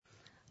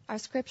Our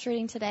scripture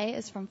reading today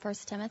is from 1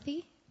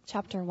 Timothy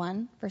chapter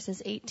 1,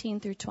 verses 18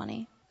 through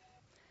 20.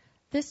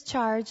 This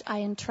charge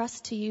I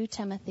entrust to you,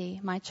 Timothy,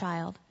 my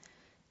child,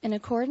 in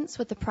accordance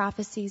with the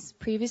prophecies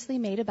previously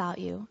made about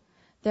you,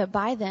 that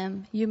by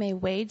them you may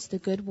wage the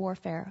good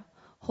warfare,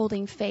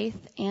 holding faith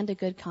and a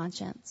good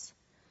conscience.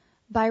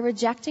 By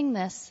rejecting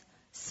this,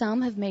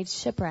 some have made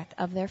shipwreck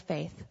of their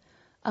faith,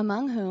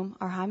 among whom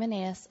are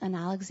Hymenaeus and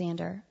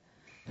Alexander,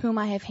 whom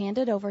I have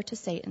handed over to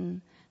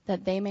Satan,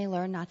 that they may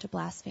learn not to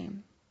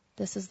blaspheme.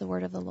 This is the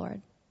word of the Lord.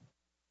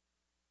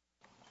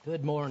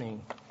 Good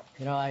morning.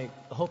 I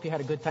hope you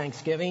had a good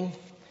Thanksgiving,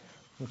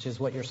 which is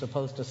what you're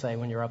supposed to say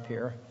when you're up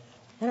here.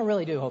 And I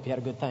really do hope you had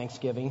a good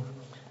Thanksgiving.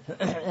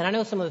 And I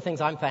know some of the things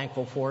I'm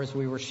thankful for as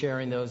we were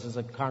sharing those as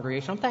a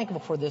congregation. I'm thankful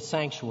for this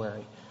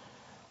sanctuary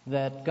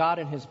that God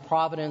in His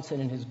providence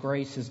and in His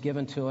grace has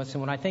given to us.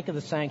 And when I think of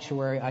the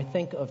sanctuary, I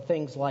think of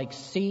things like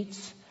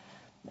seats.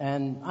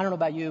 And I don't know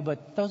about you,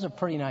 but those are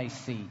pretty nice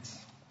seats.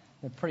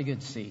 They're pretty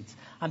good seats.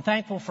 I'm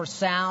thankful for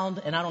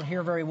sound, and I don't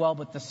hear very well,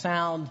 but the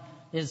sound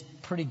is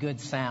pretty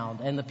good sound.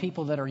 And the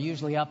people that are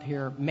usually up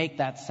here make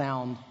that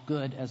sound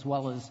good as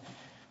well as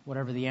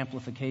whatever the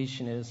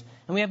amplification is.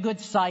 And we have good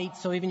sight,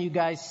 so even you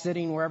guys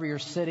sitting wherever you're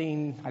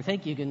sitting, I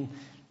think you can,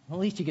 at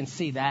least you can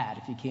see that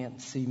if you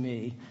can't see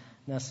me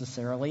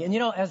necessarily. And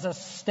as a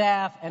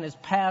staff and as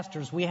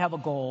pastors, we have a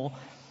goal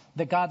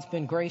that God's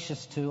been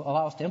gracious to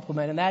allow us to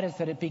implement, and that is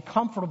that it be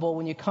comfortable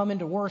when you come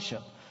into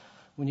worship.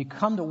 When you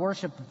come to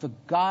worship the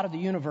God of the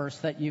universe,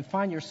 that you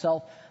find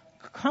yourself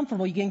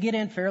comfortable. You can get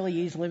in fairly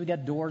easily. We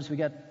got doors. We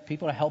got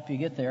people to help you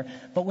get there.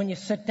 But when you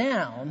sit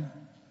down,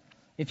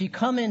 if you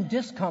come in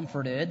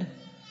discomforted,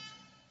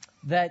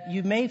 that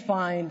you may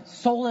find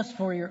solace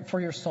for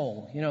your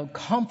soul,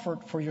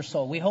 comfort for your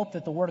soul. We hope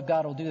that the Word of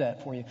God will do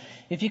that for you.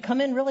 If you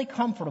come in really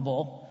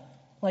comfortable,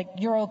 like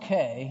you're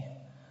okay,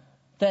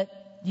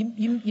 that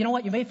you know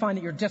what? You may find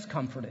that you're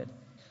discomforted.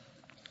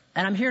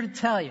 And I'm here to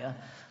tell you,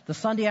 the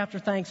Sunday after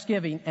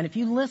Thanksgiving, and if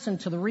you listen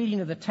to the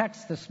reading of the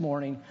text this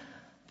morning,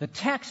 the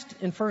text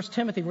in 1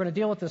 Timothy we're going to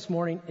deal with this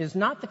morning is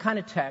not the kind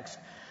of text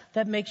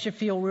that makes you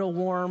feel real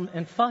warm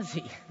and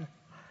fuzzy.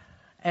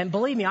 And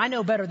believe me, I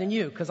know better than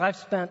you because I've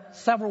spent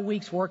several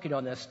weeks working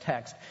on this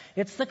text.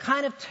 It's the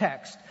kind of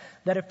text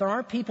that if there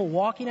aren't people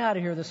walking out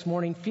of here this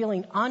morning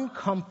feeling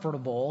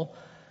uncomfortable,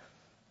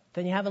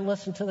 then you haven't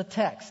listened to the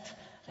text.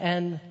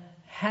 And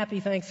happy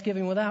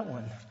Thanksgiving with that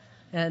one.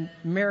 And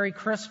Merry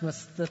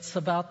Christmas that's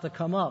about to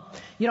come up.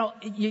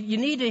 You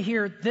need to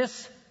hear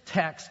this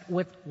text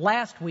with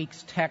last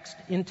week's text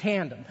in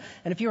tandem.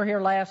 And if you were here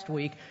last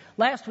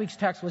week's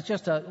text was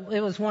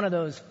it was one of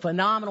those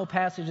phenomenal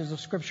passages of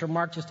Scripture.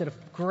 Mark just did a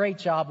great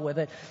job with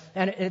it.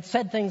 And it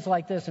said things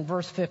like this in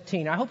verse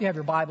 15. I hope you have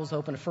your Bibles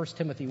open to 1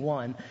 Timothy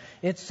 1.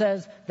 It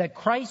says that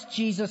Christ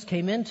Jesus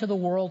came into the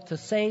world to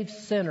save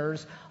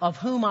sinners, of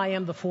whom I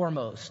am the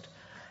foremost.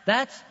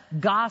 That's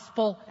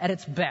gospel at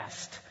its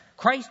best.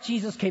 Christ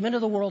Jesus came into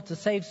the world to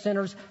save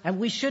sinners, and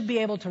we should be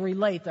able to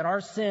relate that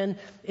our sin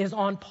is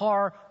on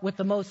par with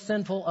the most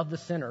sinful of the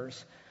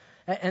sinners.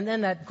 And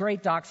then that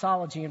great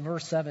doxology in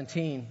verse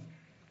 17,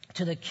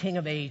 to the King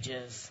of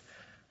Ages.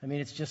 I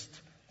mean, it's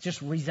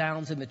just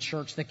resounds in the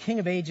church. The King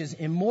of Ages,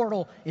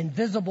 immortal,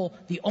 invisible,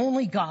 the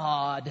only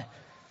God,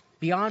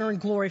 be honor and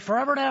glory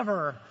forever and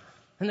ever.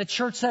 And the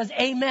church says,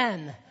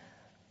 amen.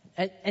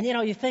 And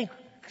you think,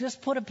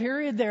 just put a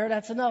period there.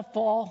 That's enough,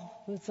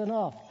 Paul. That's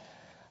enough.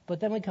 But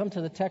then we come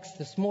to the text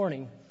this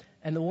morning,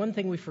 and the one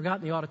thing we forgot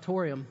in the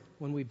auditorium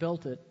when we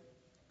built it,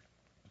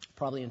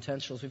 probably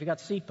intentional, is we forgot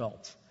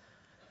seatbelts.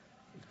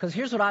 Because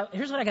here's what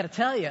I got to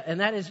tell you, and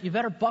that is you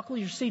better buckle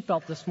your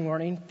seatbelt this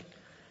morning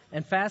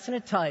and fasten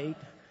it tight,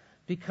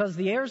 because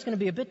the air is going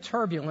to be a bit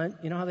turbulent.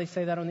 You know how they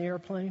say that on the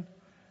airplane?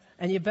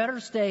 And you better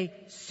stay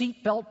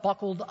seatbelt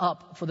buckled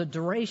up for the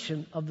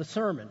duration of the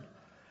sermon.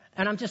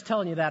 And I'm just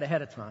telling you that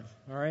ahead of time,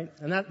 all right?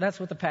 And that's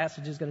what the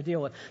passage is going to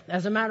deal with.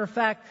 As a matter of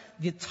fact,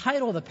 the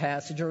title of the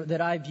passage that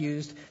I've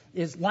used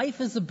is Life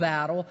is a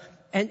Battle.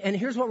 And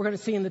here's what we're going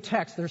to see in the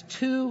text. There's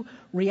two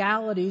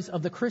realities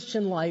of the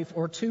Christian life,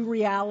 or two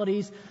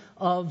realities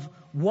of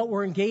what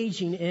we're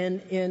engaging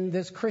in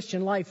this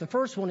Christian life. The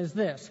first one is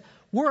this.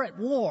 We're at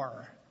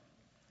war.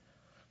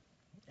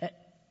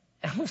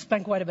 And we've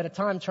spent quite a bit of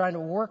time trying to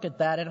work at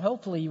that, and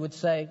hopefully you would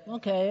say,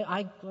 okay.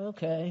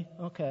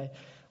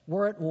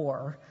 We're at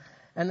war.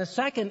 And the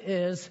second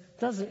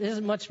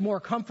isn't much more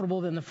comfortable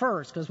than the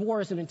first, because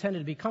war isn't intended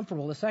to be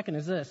comfortable. The second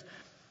is this.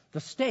 The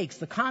stakes,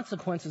 the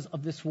consequences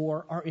of this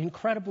war are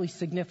incredibly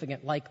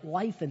significant, like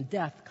life and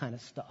death kind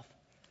of stuff.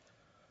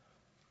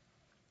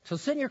 So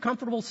sit in your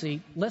comfortable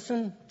seat,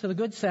 listen to the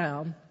good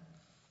sound.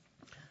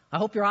 I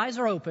hope your eyes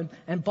are open,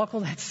 and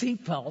buckle that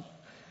seatbelt,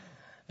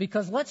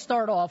 because let's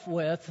start off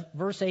with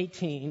verse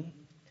 18.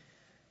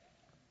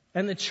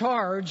 And the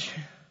charge,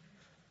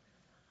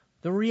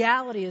 the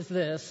reality is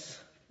this.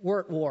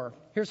 We're at war.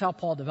 Here's how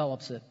Paul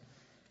develops it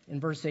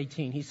in verse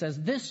 18. He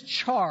says, this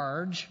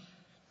charge,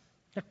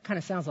 that kind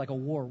of sounds like a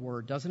war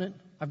word, doesn't it?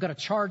 I've got a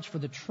charge for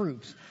the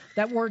troops.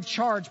 That word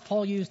charge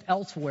Paul used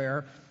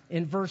elsewhere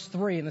in verse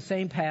 3 in the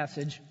same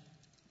passage.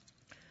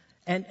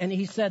 And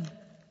he said,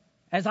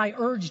 as I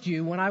urged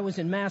you when I was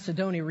in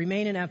Macedonia,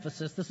 remain in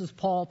Ephesus. This is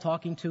Paul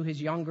talking to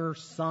his younger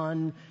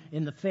son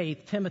in the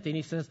faith, Timothy. And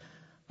he says,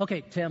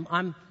 okay, Tim,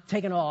 I'm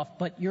taking off,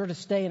 but you're to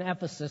stay in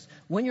Ephesus.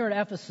 When you're at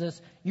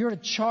Ephesus, you're to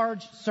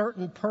charge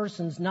certain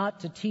persons not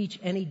to teach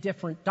any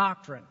different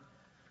doctrine.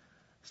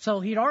 So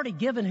he'd already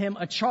given him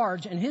a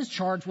charge, and his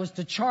charge was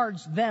to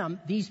charge them,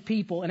 these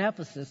people in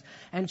Ephesus,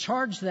 and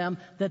charge them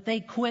that they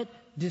quit,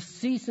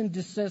 cease and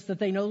desist, that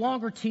they no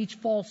longer teach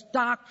false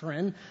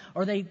doctrine,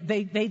 or they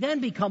then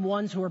become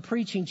ones who are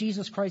preaching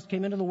Jesus Christ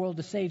came into the world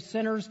to save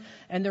sinners,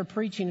 and they're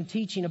preaching and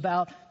teaching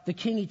about the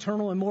King,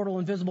 eternal, immortal,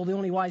 invisible, the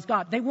only wise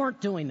God. They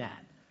weren't doing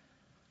that.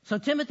 So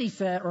Timothy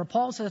said, or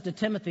Paul says to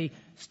Timothy,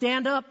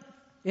 stand up,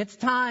 it's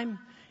time.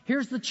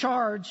 Here's the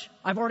charge.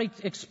 I've already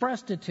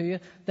expressed it to you,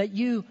 that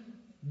you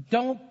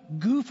don't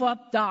goof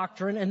up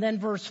doctrine. And then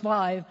verse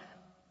 5,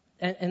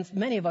 and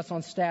many of us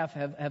on staff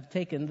have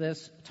taken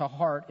this to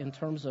heart in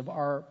terms of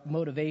our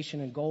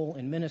motivation and goal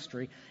in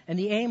ministry. And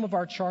the aim of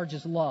our charge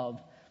is love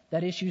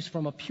that issues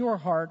from a pure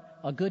heart,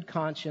 a good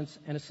conscience,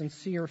 and a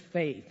sincere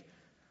faith.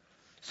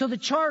 So the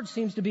charge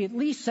seems to be at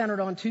least centered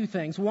on two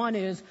things. One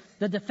is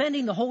the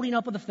defending, the holding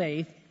up of the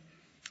faith.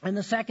 And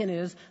the second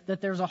is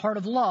that there's a heart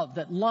of love,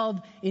 that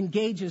love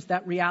engages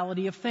that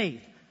reality of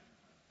faith.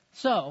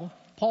 So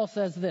Paul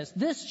says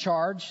this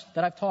charge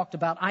that I've talked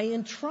about, I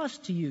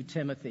entrust to you,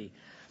 Timothy.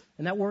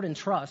 And that word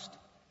entrust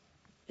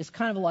is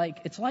kind of like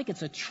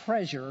it's a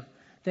treasure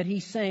that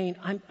he's saying,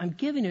 I'm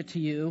giving it to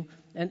you.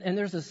 And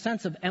there's a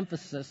sense of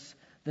emphasis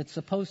that's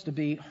supposed to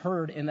be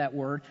heard in that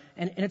word.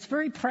 And it's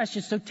very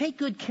precious, so take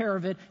good care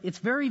of it. It's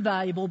very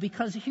valuable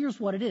because here's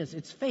what it is.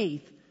 It's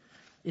faith.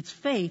 It's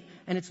faith,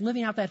 and it's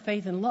living out that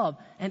faith in love.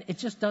 And it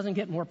just doesn't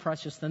get more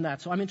precious than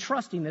that. So I'm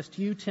entrusting this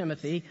to you,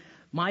 Timothy,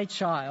 my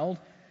child,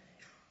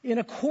 in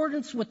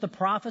accordance with the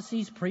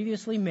prophecies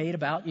previously made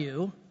about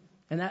you.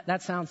 And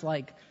that sounds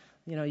like,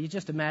 you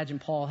just imagine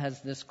Paul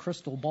has this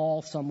crystal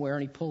ball somewhere,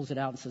 and he pulls it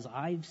out and says,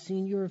 I've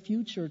seen your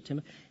future,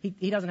 Timothy.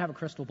 He doesn't have a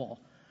crystal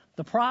ball.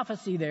 The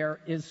prophecy there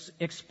is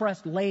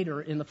expressed later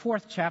in the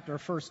 4th chapter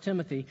of 1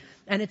 Timothy.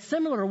 And it's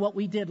similar to what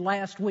we did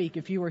last week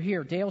if you were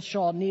here. Dale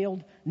Shaw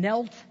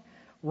knelt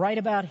right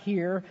about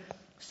here.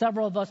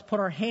 Several of us put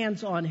our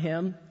hands on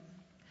him.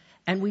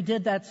 And we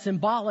did that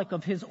symbolic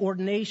of his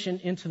ordination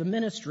into the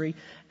ministry.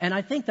 And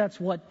I think that's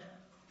what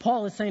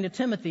Paul is saying to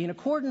Timothy. In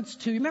accordance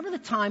to, remember the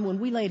time when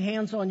we laid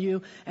hands on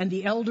you and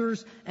the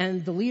elders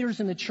and the leaders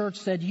in the church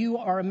said, you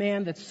are a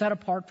man that's set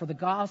apart for the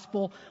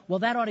gospel. Well,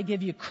 that ought to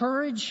give you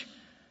courage.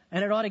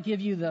 And it ought to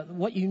give you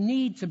what you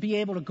need to be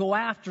able to go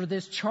after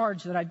this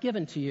charge that I've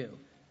given to you.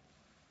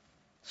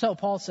 So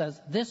Paul says,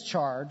 this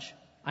charge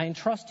I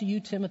entrust to you,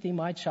 Timothy,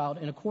 my child,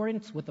 in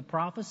accordance with the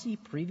prophecy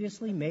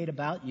previously made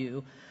about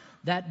you,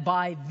 that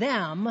by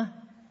them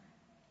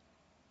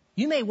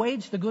you may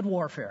wage the good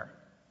warfare.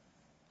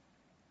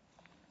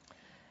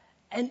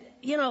 And,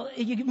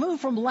 you move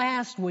from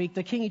last week,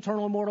 the King,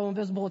 eternal, immortal,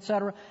 invisible,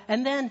 etc.,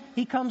 and then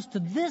he comes to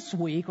this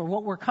week, or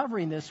what we're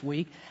covering this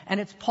week, and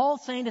it's Paul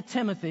saying to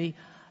Timothy,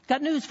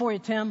 got news for you,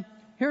 Tim.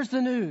 Here's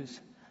the news.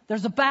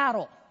 There's a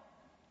battle.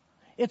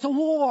 It's a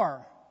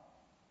war.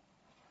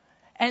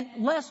 And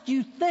lest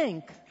you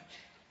think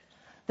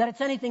that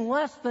it's anything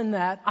less than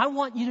that, I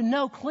want you to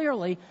know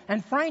clearly,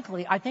 and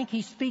frankly, I think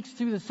he speaks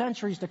through the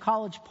centuries to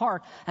College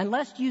Park, and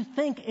lest you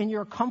think in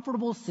your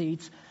comfortable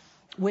seats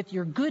with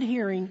your good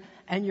hearing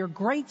and your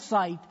great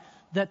sight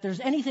that there's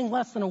anything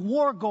less than a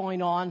war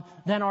going on,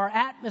 then our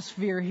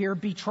atmosphere here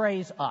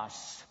betrays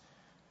us.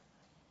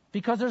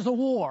 Because there's a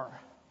war.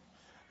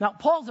 Now,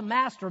 Paul's a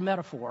master of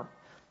metaphor.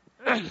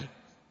 You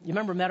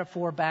remember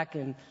metaphor back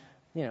in,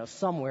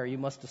 somewhere you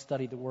must have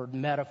studied the word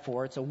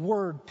metaphor. It's a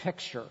word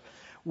picture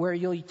where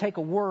you'll take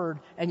a word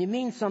and you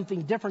mean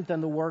something different than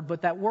the word,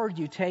 but that word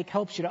you take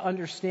helps you to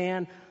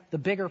understand the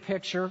bigger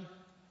picture.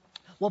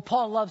 Well,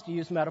 Paul loves to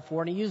use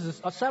metaphor, and he uses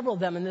several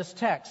of them in this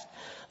text.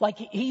 Like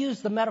he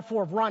used the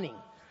metaphor of running.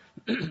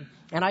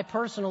 And I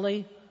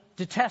personally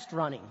detest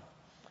running.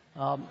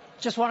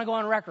 Just want to go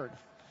on record.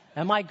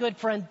 And my good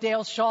friend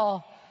Dale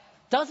Shaw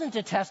doesn't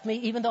detest me,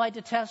 even though I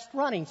detest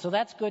running. So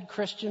that's good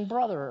Christian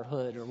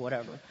brotherhood or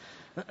whatever.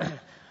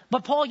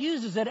 But Paul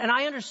uses it, and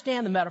I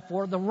understand the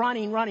metaphor, the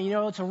running.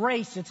 It's a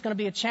race. It's going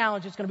to be a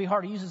challenge. It's going to be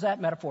hard. He uses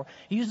that metaphor.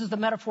 He uses the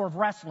metaphor of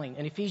wrestling.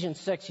 In Ephesians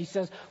 6, he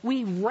says,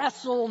 we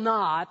wrestle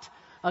not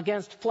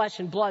against flesh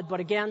and blood, but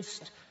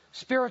against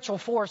spiritual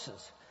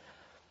forces.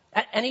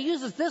 And he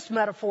uses this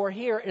metaphor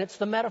here, and it's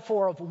the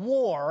metaphor of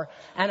war.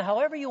 And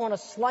however you want to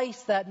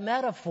slice that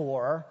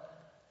metaphor,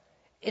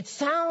 it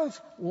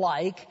sounds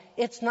like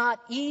it's not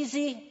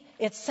easy.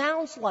 It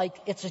sounds like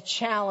it's a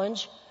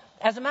challenge.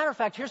 As a matter of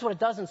fact, here's what it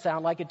doesn't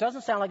sound like. It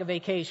doesn't sound like a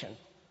vacation.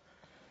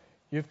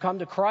 You've come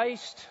to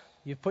Christ.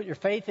 You've put your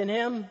faith in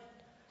Him.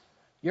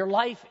 Your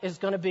life is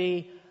going to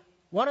be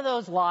one of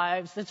those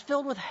lives that's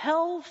filled with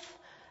health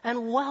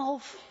and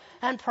wealth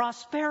and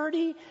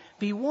prosperity.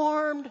 Be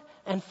warmed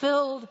and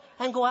filled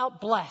and go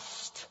out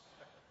blessed.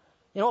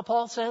 You know what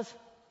Paul says?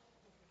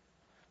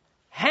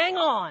 Hang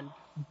on.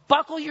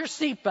 Buckle your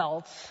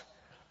seatbelts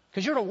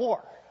because you're in a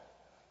war.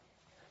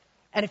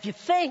 And if you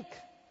think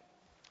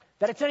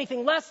that it's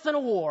anything less than a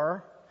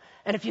war,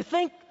 and if you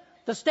think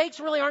the stakes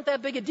really aren't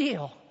that big a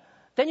deal,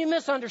 then you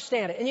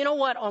misunderstand it. And you know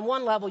what? On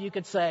one level, you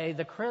could say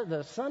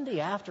the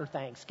Sunday after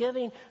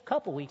Thanksgiving, a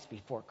couple weeks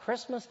before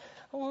Christmas,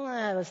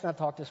 let's not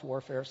talk this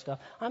warfare stuff.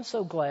 I'm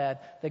so glad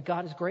that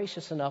God is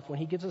gracious enough when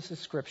he gives us his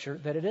scripture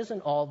that it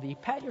isn't all the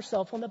pat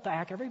yourself on the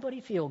back, everybody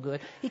feel good.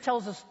 He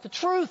tells us the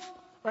truth.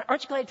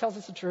 Aren't you glad he tells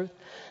us the truth?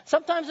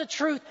 Sometimes the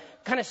truth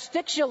kind of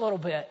sticks you a little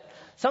bit.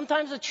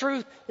 Sometimes the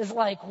truth is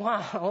like,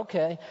 wow,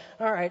 okay,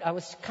 all right, I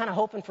was kind of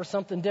hoping for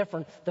something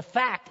different. The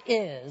fact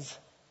is,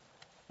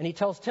 and he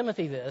tells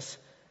Timothy this,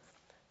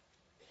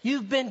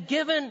 you've been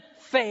given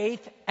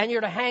faith, and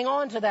you're to hang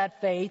on to that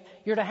faith.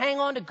 You're to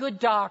hang on to good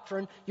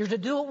doctrine. You're to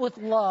do it with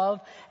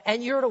love,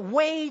 and you're to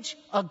wage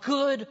a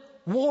good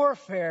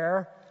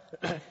warfare.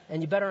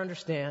 And you better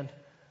understand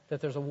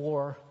that there's a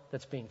war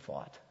that's being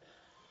fought.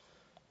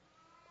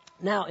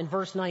 Now, in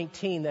verse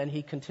 19, then,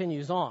 he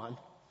continues on,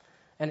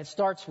 and it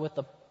starts with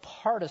the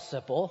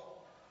participle.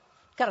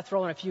 Got to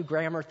throw in a few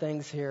grammar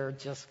things here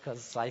just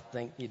because I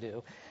think you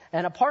do.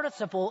 And a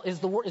participle is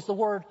the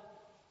word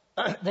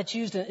that's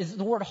used is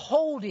the word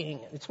holding.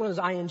 It's one of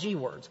those ing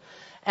words.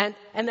 And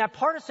that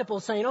participle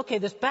is saying, okay,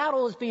 this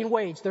battle is being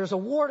waged. There's a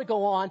war to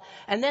go on.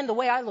 And then the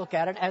way I look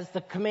at it, as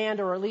the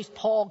commander, or at least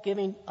Paul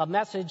giving a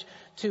message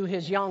to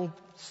his young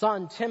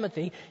son,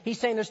 Timothy, he's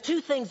saying there's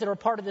two things that are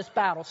part of this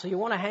battle. So you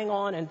want to hang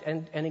on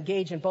and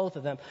engage in both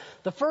of them.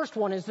 The first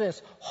one is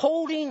this,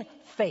 holding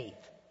faith.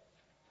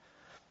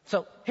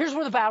 So here's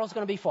where the battle is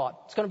going to be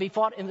fought. It's going to be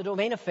fought in the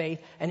domain of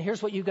faith, and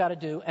here's what you've got to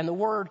do. And the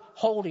word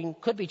holding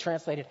could be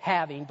translated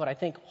having, but I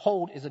think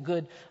hold is a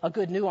good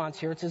nuance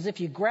here. It's as if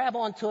you grab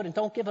onto it and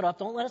don't give it up.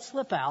 Don't let it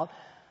slip out.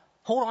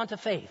 Hold on to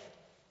faith.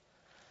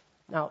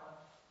 Now,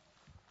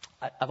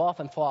 I've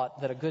often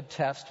thought that a good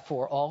test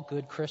for all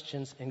good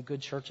Christians in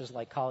good churches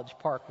like College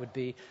Park would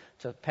be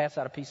to pass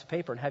out a piece of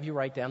paper and have you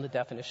write down the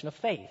definition of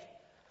faith.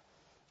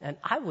 And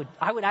I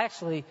would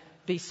actually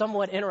be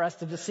somewhat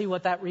interested to see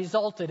what that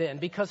resulted in,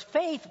 because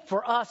faith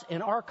for us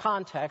in our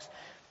context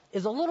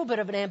is a little bit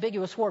of an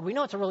ambiguous word. We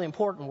know it's a really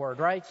important word,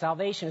 right?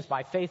 Salvation is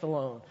by faith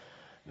alone.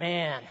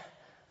 Man,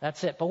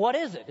 that's it. But what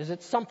is it? Is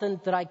it something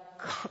that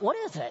what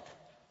is it?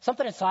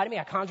 Something inside of me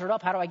I conjured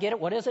up? How do I get it?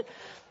 What is it?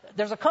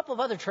 There's a couple of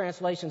other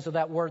translations of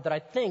that word that I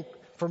think,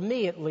 for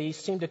me at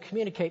least, seem to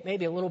communicate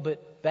maybe a little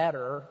bit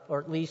better,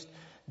 or at least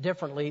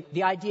differently,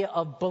 the idea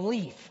of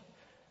belief.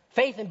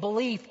 Faith and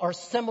belief are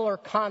similar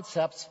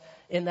concepts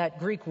in that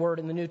Greek word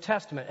in the New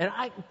Testament. And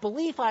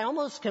belief I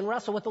almost can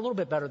wrestle with a little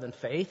bit better than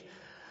faith.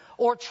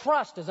 Or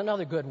trust is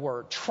another good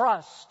word.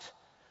 Trust.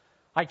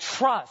 I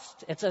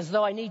trust. It's as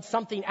though I need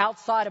something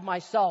outside of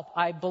myself.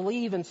 I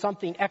believe in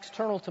something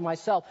external to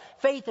myself.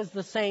 Faith is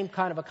the same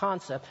kind of a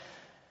concept.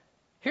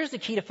 Here's the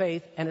key to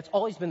faith, and it's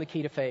always been the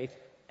key to faith,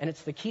 and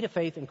it's the key to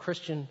faith in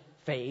Christian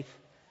faith,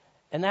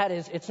 and that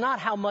is, it's not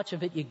how much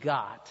of it you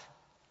got.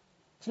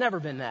 It's never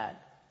been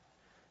that.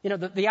 You know,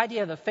 the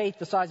idea of the faith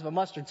the size of a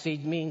mustard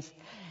seed means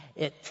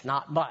it's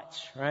not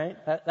much, right?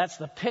 That's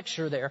the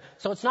picture there.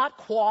 So it's not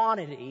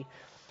quantity.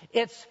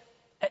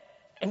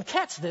 And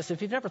catch this,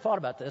 if you've never thought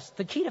about this,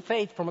 the key to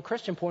faith from a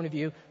Christian point of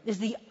view is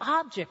the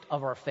object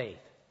of our faith.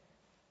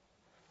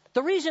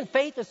 The reason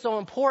faith is so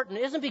important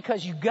isn't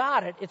because you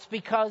got it. It's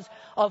because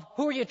of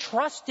who are you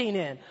trusting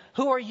in?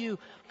 Who are you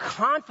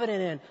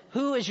confident in?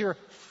 Who is your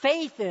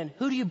faith in?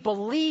 Who do you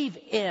believe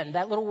in?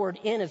 That little word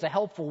in is a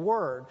helpful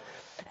word.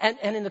 And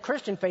in the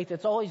Christian faith,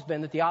 it's always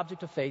been that the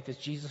object of faith is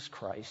Jesus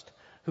Christ,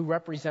 who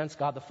represents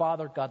God the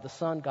Father, God the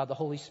Son, God the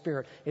Holy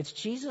Spirit. It's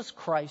Jesus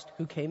Christ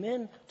who came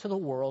into the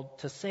world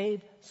to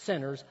save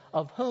sinners,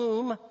 of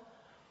whom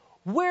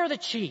we're the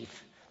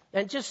chief.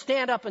 And just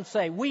stand up and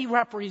say, we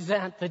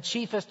represent the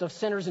chiefest of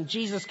sinners, and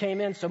Jesus came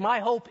in. So my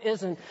hope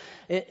isn't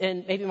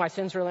in maybe my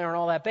sins really aren't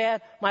all that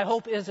bad. My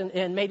hope isn't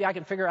in maybe I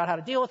can figure out how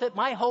to deal with it.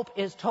 My hope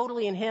is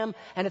totally in him,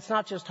 and it's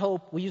not just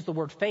hope. We use the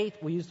word faith,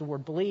 we use the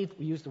word believe,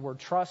 we use the word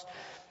trust.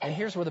 And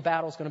here's where the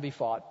battle is going to be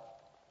fought.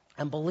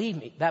 And believe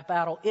me, that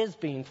battle is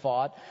being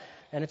fought,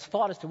 and it's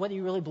fought as to whether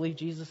you really believe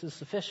Jesus is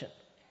sufficient.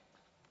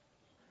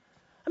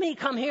 I mean, you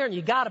come here and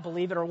you got to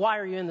believe it, or why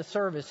are you in the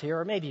service here?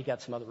 Or maybe you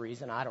got some other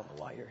reason. I don't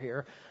know why you're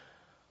here.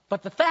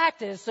 But the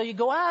fact is, so you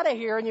go out of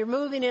here and you're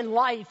moving in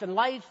life, and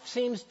life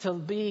seems to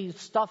be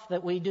stuff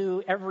that we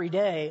do every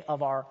day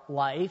of our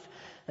life.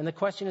 And the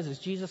question is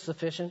Jesus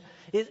sufficient?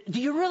 Do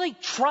you really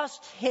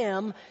trust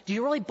him? Do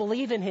you really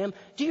believe in him?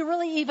 Do you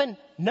really even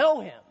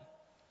know him?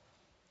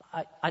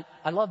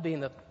 I love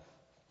being the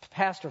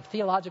pastor of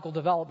theological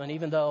development,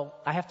 even though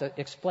I have to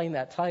explain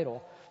that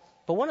title.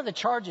 But one of the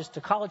charges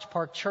to College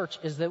Park Church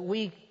is that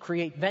we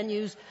create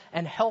venues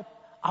and help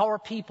our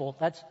people,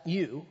 that's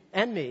you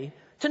and me,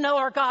 to know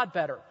our God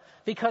better.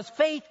 Because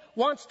faith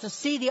wants to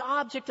see the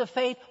object of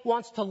faith,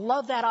 wants to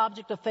love that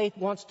object of faith,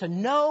 wants to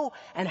know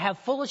and have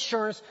full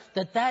assurance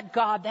that that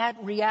God, that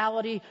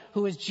reality,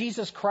 who is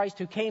Jesus Christ,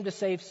 who came to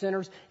save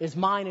sinners, is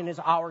mine and is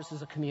ours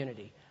as a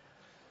community.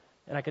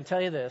 And I can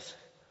tell you this,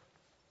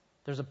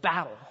 there's a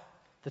battle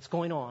that's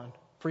going on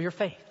for your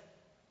faith.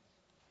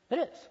 It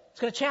is. It's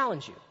going to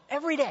challenge you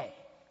every day.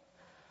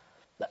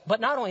 But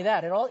not only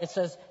that, it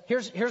says,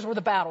 here's where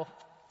the battle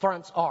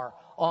fronts are,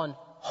 on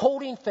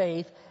holding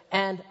faith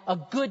and a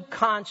good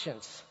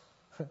conscience.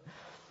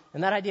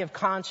 And that idea of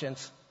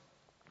conscience,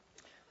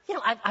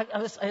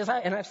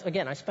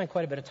 I spent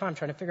quite a bit of time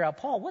trying to figure out,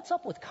 Paul, what's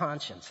up with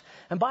conscience?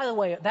 And by the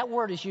way, that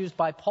word is used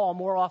by Paul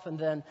more often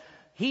than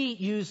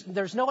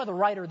there's no other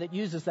writer that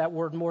uses that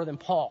word more than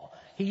Paul.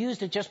 He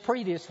used it just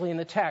previously in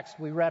the text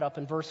we read up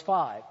in verse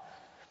 5.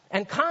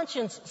 And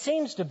conscience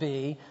seems to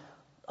be,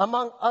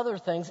 among other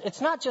things,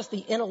 it's not just the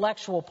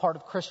intellectual part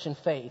of Christian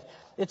faith.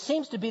 It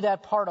seems to be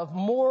that part of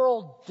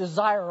moral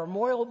desire or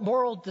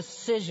moral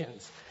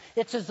decisions.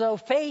 It's as though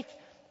faith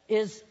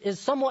is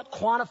somewhat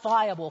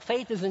quantifiable.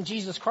 Faith is in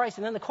Jesus Christ.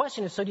 And then the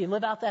question is, so do you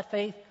live out that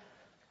faith?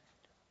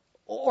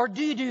 Or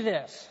do you do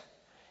this?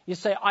 You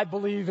say, I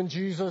believe in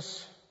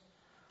Jesus.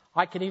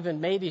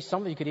 Maybe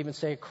some of you could even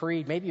say a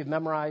creed. Maybe you've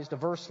memorized a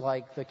verse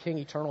like the King,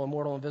 eternal,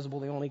 immortal, invisible,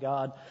 the only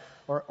God.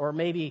 Or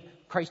maybe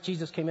Christ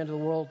Jesus came into the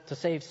world to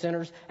save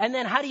sinners. And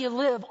then how do you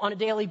live on a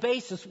daily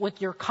basis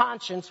with your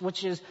conscience,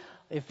 which is,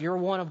 if you're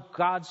one of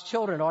God's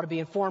children, ought to be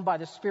informed by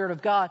the Spirit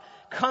of God,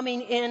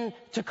 coming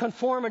into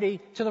conformity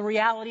to the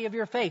reality of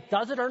your faith.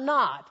 Does it or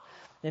not?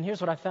 And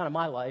here's what I found in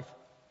my life.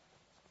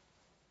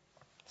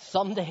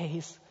 Some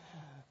days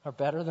are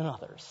better than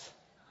others.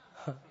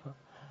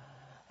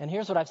 And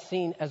here's what I've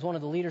seen as one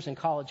of the leaders in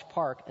College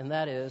Park, and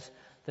that is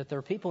that there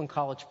are people in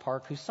College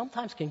Park who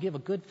sometimes can give a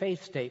good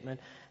faith statement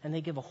and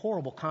they give a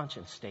horrible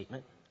conscience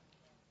statement.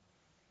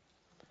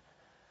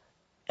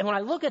 And when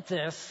I look at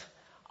this,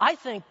 I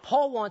think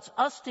Paul wants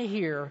us to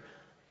hear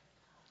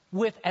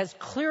with as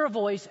clear a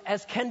voice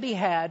as can be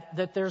had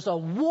that there's a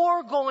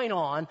war going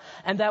on,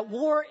 and that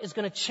war is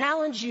going to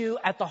challenge you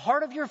at the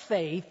heart of your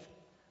faith,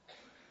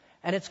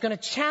 and it's going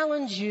to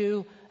challenge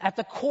you at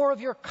the core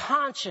of your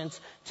conscience,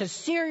 to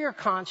sear your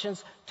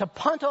conscience, to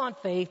punt on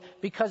faith,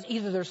 because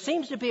either there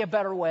seems to be a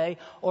better way,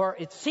 or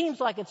it seems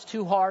like it's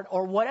too hard,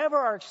 or whatever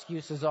our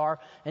excuses are.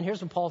 And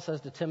here's what Paul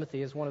says to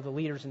Timothy as one of the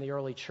leaders in the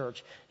early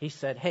church. He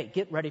said, hey,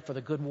 get ready for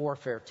the good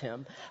warfare,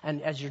 Tim.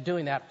 And as you're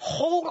doing that,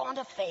 hold on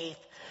to faith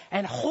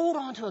and hold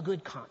on to a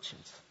good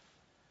conscience.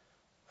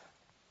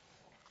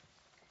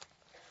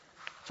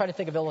 Try to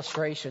think of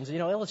illustrations.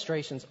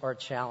 Illustrations are a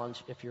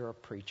challenge if you're a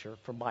preacher,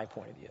 from my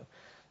point of view.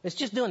 It's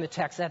just doing the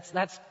text.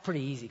 That's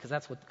pretty easy because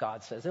that's what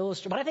God says.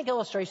 But I think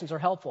illustrations are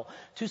helpful.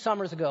 2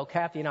 summers ago,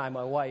 Kathy and I,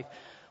 my wife,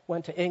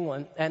 went to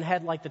England and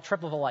had like the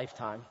trip of a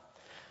lifetime.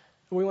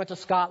 We went to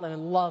Scotland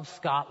and loved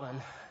Scotland,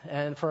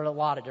 and for a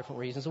lot of different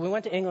reasons. We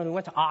went to England. We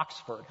went to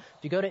Oxford.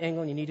 If you go to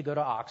England, you need to go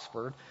to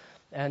Oxford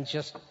and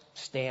just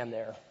stand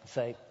there and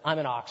say, I'm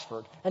in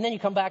Oxford. And then you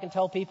come back and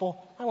tell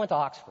people, I went to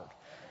Oxford.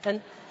 And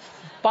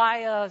buy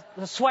a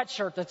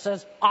sweatshirt that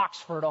says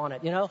Oxford on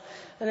it, And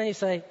then you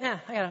say, I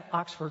got an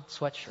Oxford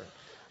sweatshirt.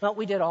 Well,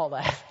 we did all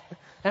that.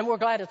 And we're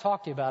glad to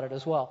talk to you about it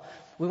as well.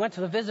 We went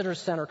to the visitor's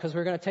center because we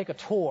were going to take a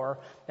tour,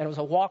 and it was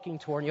a walking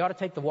tour. And you ought to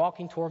take the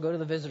walking tour, go to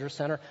the visitor's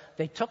center.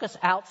 They took us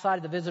outside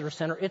of the visitor's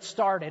center. It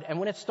started, and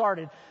when it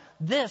started,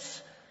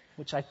 this,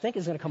 which I think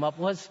is going to come up,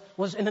 was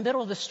in the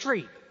middle of the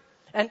street.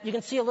 And you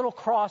can see a little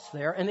cross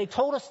there. And they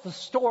told us the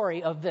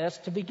story of this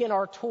to begin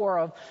our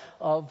tour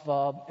of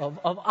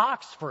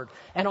Oxford.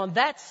 And on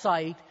that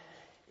site,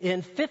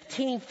 in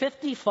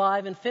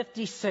 1555 and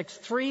 56,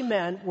 3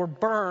 men were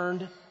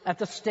burned at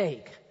the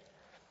stake.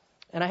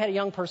 And I had a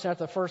young person at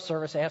the first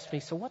service ask me,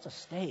 so what's a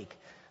stake?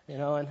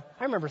 And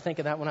I remember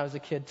thinking that when I was a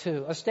kid,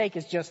 too. A stake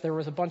is just there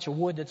was a bunch of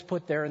wood that's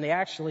put there, and they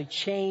actually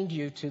chained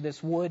you to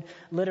this wood,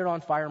 lit it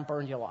on fire, and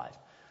burned you alive.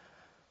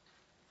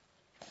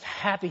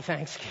 Happy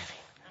Thanksgiving.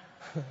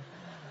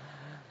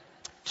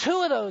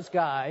 2 of those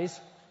guys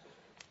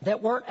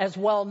that weren't as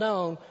well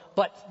known,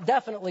 but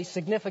definitely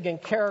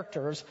significant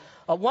characters.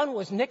 One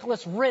was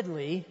Nicholas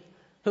Ridley,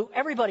 who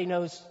everybody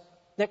knows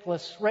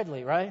Nicholas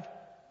Ridley, right?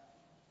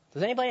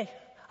 Does anybody?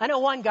 I know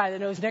one guy that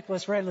knows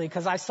Nicholas Ridley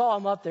because I saw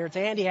him up there. It's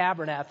Andy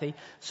Abernathy,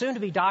 soon to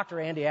be Dr.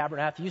 Andy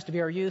Abernathy. Used to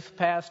be our youth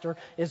pastor,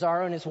 is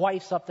our own. His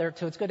wife's up there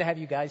too. It's good to have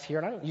you guys here.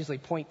 And I don't usually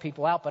point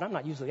people out, but I'm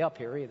not usually up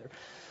here either.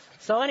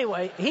 So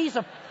anyway, he's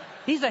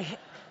a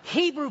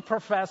Hebrew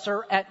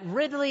professor at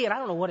Ridley, and I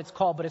don't know what it's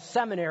called, but a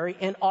seminary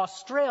in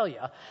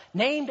Australia,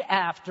 named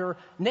after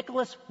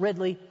Nicholas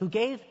Ridley, who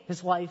gave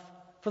his life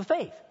for the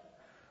faith.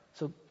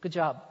 So good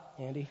job,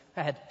 Andy.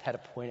 I had to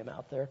point him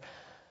out there.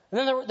 And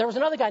then there was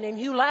another guy named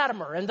Hugh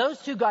Latimer, and those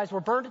 2 guys were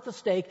burned at the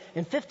stake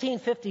in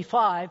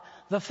 1555.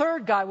 The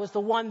third guy was the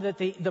one that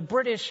the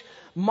British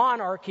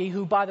monarchy,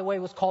 who, by the way,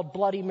 was called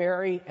Bloody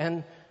Mary,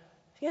 and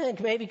you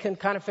maybe can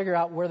kind of figure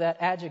out where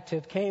that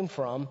adjective came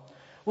from,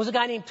 was a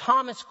guy named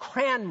Thomas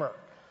Cranmer.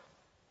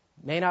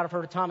 May not have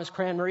heard of Thomas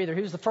Cranmer either.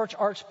 He was the first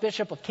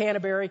Archbishop of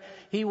Canterbury.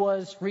 He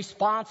was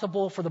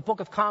responsible for the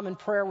Book of Common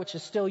Prayer, which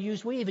is still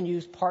used. We even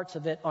use parts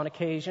of it on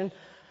occasion.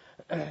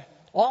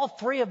 All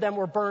 3 of them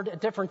were burned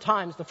at different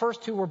times. The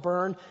first 2 were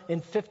burned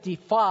in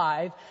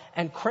 55,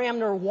 and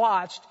Cranmer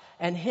watched,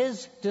 and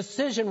his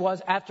decision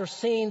was, after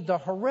seeing the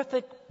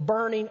horrific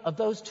burning of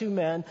those 2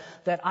 men,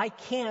 that I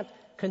can't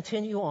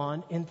continue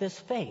on in this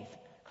faith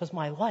because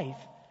my life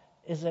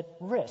is at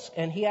risk.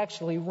 And he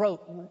actually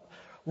wrote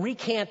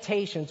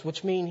recantations,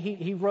 which mean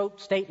he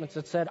wrote statements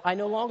that said, I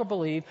no longer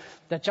believe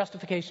that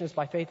justification is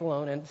by faith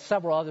alone, and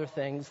several other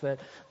things that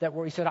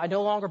where he said, I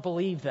no longer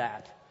believe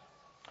that.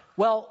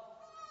 Well,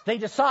 they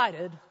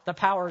decided, the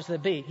powers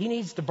that be, he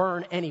needs to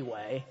burn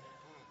anyway.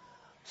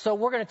 So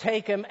we're going to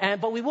take him,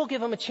 but we will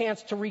give him a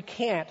chance to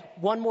recant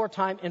one more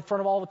time in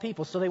front of all the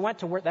people. So they went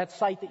to that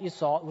site that you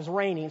saw. It was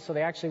raining, so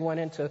they actually went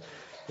into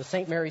the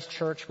St. Mary's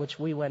Church, which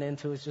we went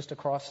into. It's just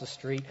across the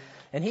street.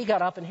 And he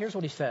got up, and here's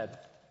what he said.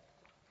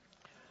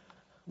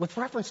 With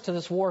reference to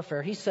this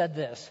warfare, he said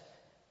this: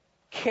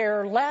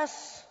 care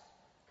less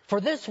for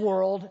this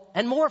world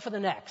and more for the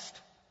next.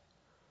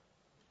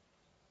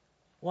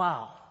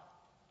 Wow.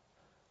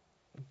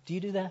 Do you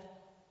do that?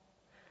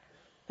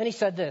 Then he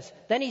said this.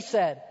 Then he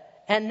said,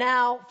 and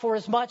now, for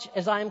as much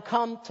as I am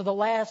come to the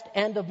last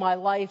end of my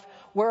life,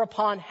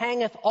 whereupon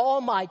hangeth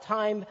all my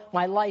time,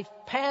 my life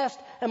past,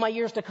 and my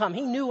years to come.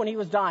 He knew when he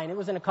was dying. It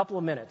was in a couple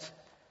of minutes.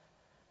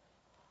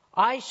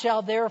 I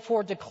shall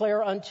therefore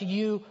declare unto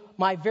you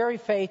my very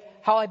faith,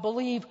 how I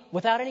believe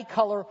without any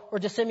color or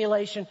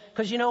dissimulation.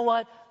 Because you know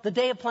what? The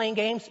day of playing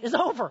games is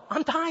over.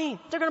 I'm dying.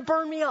 They're going to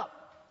burn me up.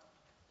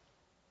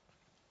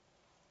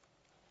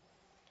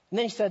 And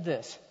then he said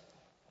this,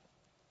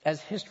 as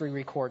history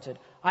records it: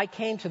 I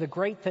came to the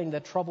great thing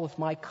that troubleth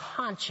my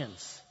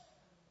conscience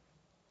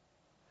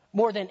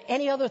more than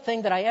any other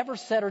thing that I ever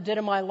said or did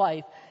in my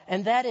life,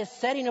 and that is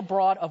setting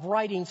abroad of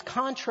writings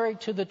contrary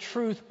to the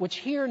truth, which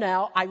here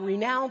now I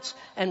renounce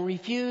and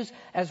refuse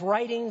as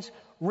writings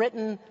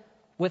written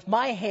with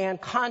my hand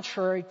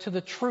contrary to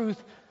the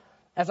truth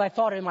as I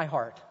thought it in my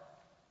heart.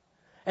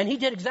 And he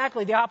did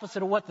exactly the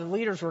opposite of what the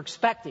leaders were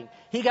expecting.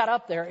 He got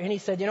up there and he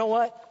said, you know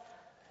what?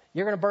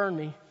 You're going to burn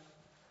me.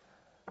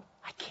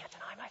 I can't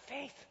deny my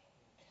faith.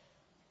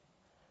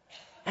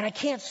 And I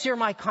can't sear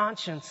my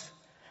conscience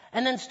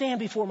and then stand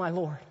before my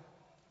Lord.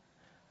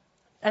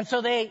 And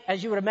so they,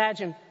 as you would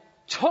imagine,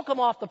 took him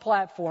off the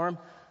platform.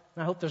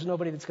 I hope there's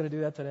nobody that's going to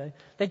do that today.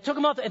 They took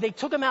him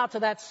out to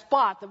that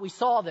spot that we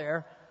saw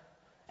there,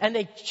 and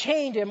they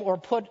chained him or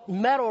put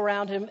metal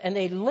around him, and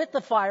they lit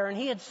the fire. And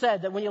he had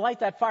said that when you light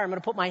that fire, I'm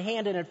going to put my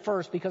hand in it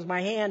first, because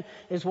my hand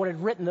is what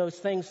had written those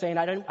things saying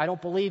I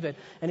don't believe it.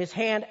 And his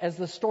hand, as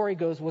the story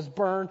goes, was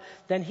burned.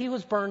 Then he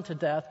was burned to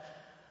death.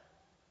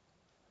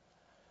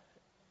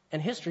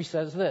 And history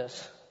says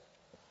this,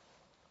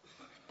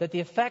 that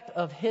the effect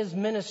of his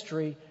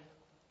ministry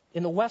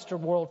in the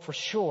Western world for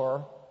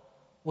sure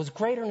was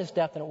greater in his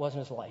death than it was in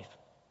his life.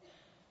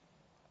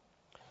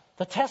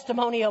 The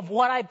testimony of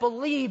what I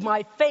believe,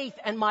 my faith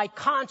and my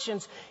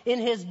conscience in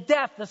his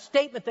death, the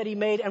statement that he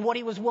made and what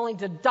he was willing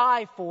to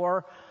die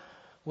for,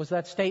 was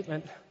that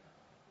statement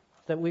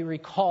that we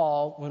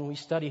recall when we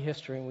study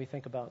history and we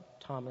think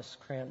about Thomas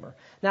Cranmer.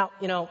 Now,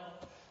 you know,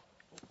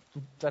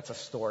 that's a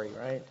story,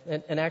 right?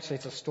 And actually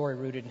it's a story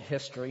rooted in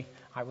history.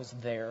 I was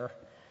there.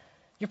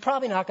 You're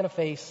probably not going to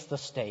face the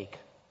stake.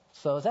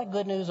 So is that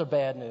good news or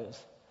bad news?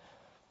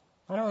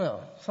 I don't know.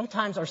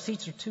 Sometimes our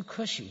seats are too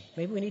cushy.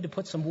 Maybe we need to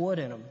put some wood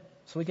in them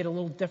so we get a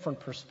little different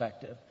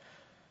perspective.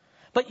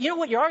 But you know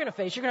what you are going to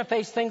face? You're going to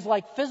face things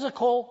like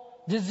physical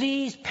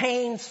disease,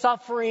 pain,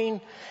 suffering,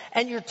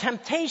 and your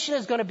temptation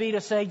is going to be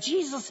to say,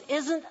 Jesus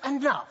isn't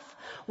enough.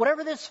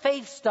 Whatever this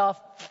faith stuff,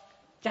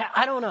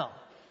 I don't know.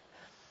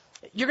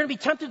 You're going to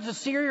be tempted to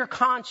sear your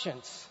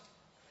conscience.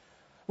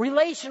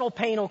 Relational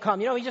pain will come.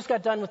 You know, we just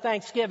got done with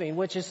Thanksgiving,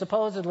 which is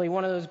supposedly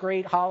one of those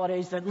great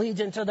holidays that leads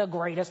into the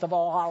greatest of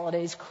all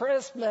holidays,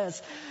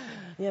 Christmas.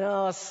 You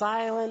know, a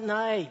silent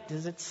night.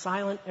 Is it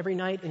silent every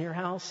night in your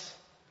house?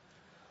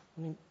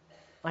 I mean,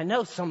 I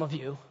know some of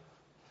you.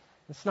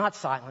 It's not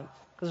silent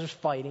because there's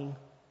fighting.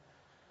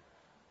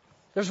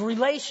 There's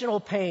relational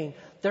pain.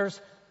 There's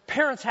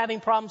parents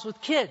having problems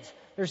with kids.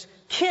 There's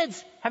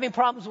kids having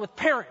problems with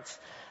parents.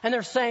 And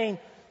they're saying,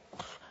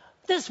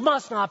 this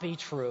must not be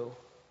true.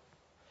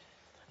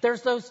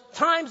 There's those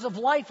times of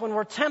life when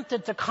we're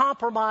tempted to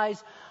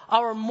compromise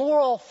our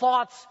moral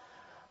thoughts.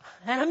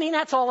 And I mean,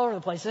 that's all over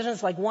the place.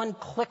 It's like one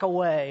click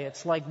away.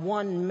 It's like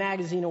one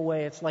magazine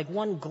away. It's like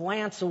one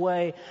glance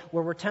away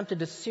where we're tempted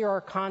to sear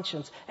our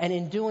conscience. And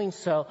in doing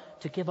so,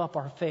 to give up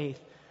our faith.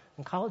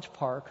 In College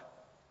Park,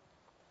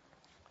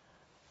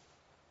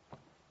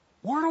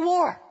 we're in a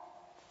war.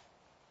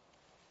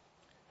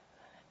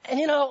 And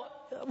you know,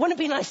 wouldn't it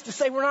be nice to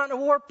say we're not in a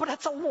war? But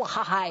that's a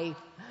lie.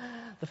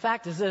 The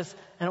fact is this,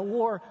 and a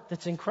war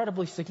that's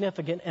incredibly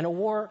significant, and a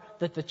war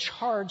that the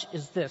charge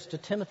is this to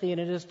Timothy, and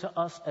it is to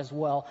us as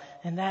well,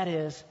 and that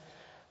is,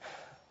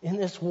 in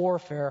this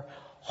warfare,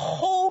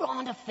 hold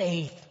on to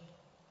faith.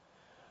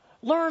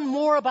 Learn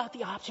more about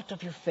the object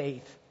of your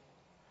faith.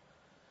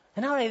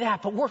 And not only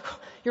that, but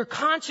your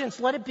conscience,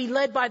 let it be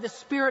led by the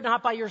Spirit,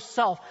 not by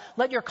yourself.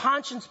 Let your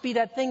conscience be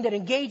that thing that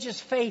engages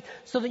faith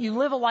so that you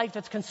live a life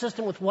that's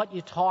consistent with what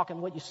you talk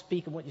and what you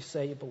speak and what you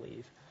say you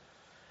believe.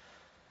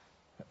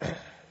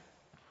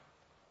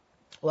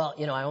 Well,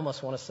 you know, I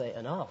almost want to say,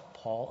 enough,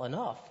 Paul,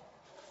 enough.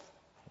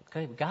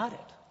 Okay, we got it.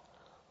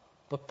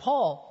 But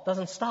Paul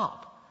doesn't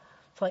stop.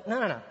 It's like,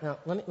 no,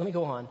 let me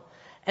go on.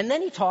 And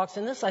then he talks,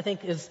 and this I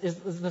think is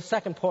the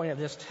second point of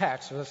this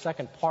text, or the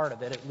second part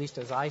of it, at least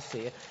as I see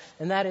it,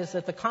 and that is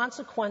that the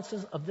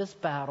consequences of this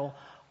battle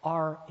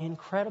are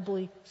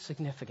incredibly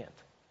significant.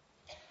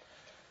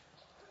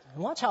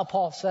 And watch how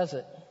Paul says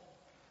it.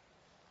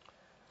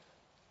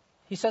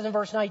 He says in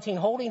verse 19,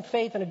 holding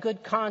faith and a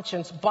good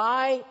conscience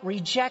by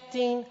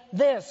rejecting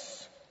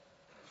this.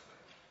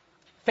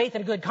 Faith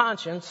and a good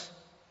conscience.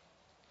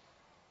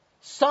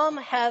 Some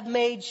have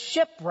made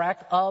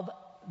shipwreck of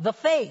the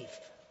faith.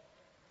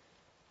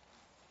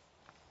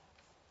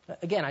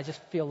 Again, I just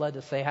feel led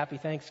to say Happy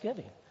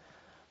Thanksgiving.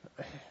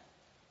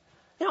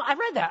 You know, I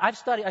read that.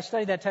 I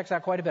studied that text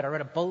out quite a bit. I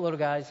read a boatload of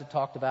guys that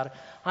talked about it.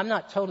 I'm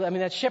not totally,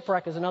 that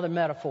shipwreck is another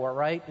metaphor,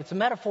 right? It's a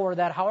metaphor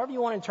that, however you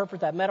want to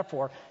interpret that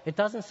metaphor, it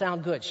doesn't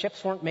sound good.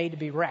 Ships weren't made to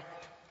be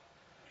wrecked.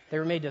 They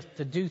were made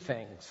to do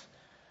things.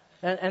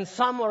 And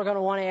some are going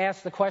to want to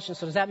ask the question,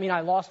 so does that mean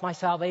I lost my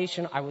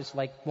salvation? I was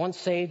like once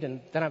saved and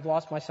then I've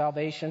lost my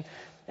salvation.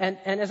 And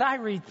as I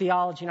read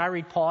theology and I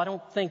read Paul, I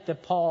don't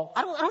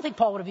think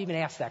Paul would have even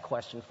asked that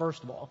question,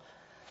 first of all.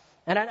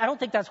 And I don't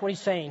think that's what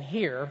he's saying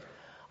here.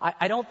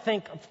 I don't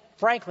think,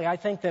 frankly, I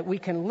think that we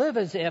can live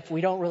as if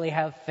we don't really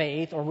have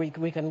faith, or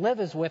we can live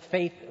as with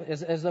faith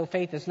as though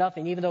faith is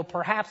nothing, even though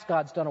perhaps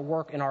God's done a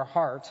work in our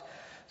hearts.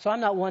 So I'm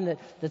not one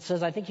that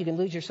says I think you can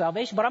lose your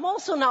salvation, but I'm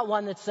also not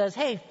one that says,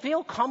 hey,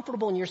 feel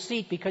comfortable in your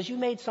seat because you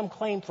made some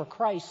claim for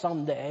Christ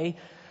someday,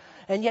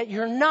 and yet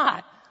you're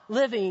not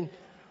living,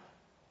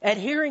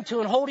 adhering to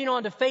and holding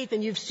on to faith,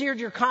 and you've seared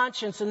your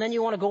conscience, and then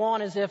you want to go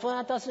on as if, well,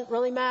 it doesn't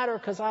really matter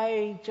because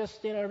I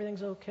just,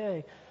 everything's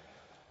okay.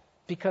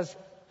 Because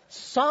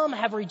some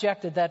have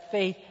rejected that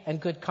faith and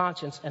good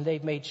conscience, and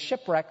they've made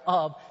shipwreck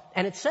of,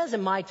 and it says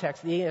in my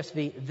text, the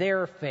ESV,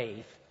 their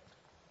faith.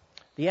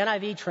 The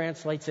NIV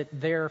translates it,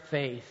 their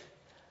faith.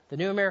 The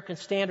New American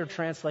Standard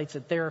translates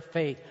it, their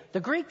faith. The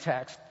Greek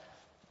text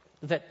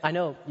that I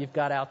know you've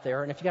got out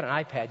there, and if you've got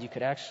an iPad, you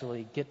could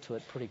actually get to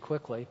it pretty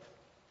quickly.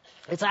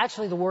 It's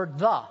actually the word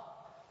the,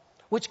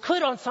 which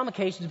could on some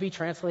occasions be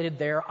translated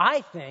there,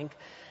 I think.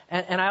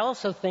 And I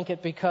also think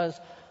it because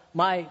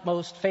my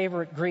most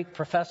favorite Greek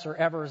professor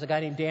ever is a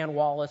guy named Dan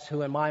Wallace,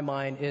 who in my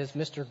mind is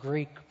Mr.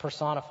 Greek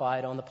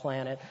personified on the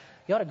planet.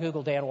 You ought to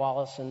Google Dan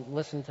Wallace and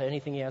listen to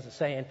anything he has to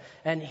say.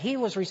 And he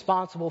was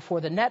responsible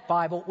for the Net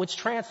Bible, which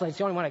translates,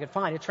 the only one I could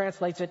find, it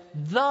translates it,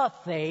 the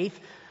faith.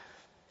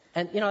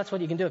 And, that's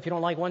what you can do. If you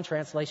don't like one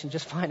translation,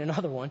 just find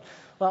another one.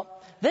 Well,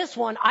 this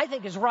one I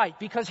think is right,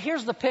 because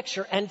here's the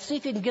picture, and see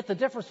if you can get the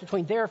difference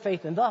between their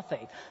faith and the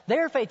faith.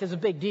 Their faith is a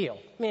big deal.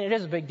 It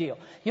is a big deal.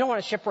 You don't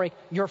want to shipwreck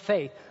your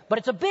faith. But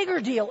it's a bigger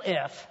deal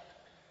if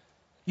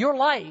your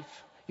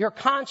life, your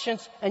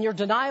conscience, and your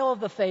denial of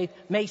the faith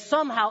may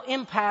somehow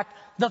impact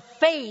the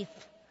faith,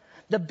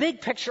 the big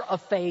picture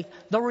of faith,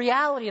 the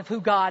reality of who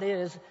God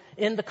is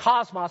in the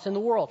cosmos, in the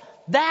world.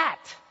 That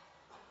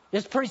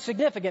is pretty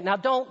significant. Now,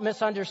 don't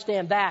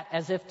misunderstand that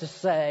as if to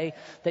say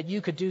that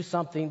you could do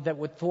something that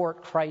would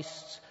thwart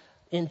Christ's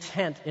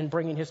intent in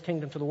bringing his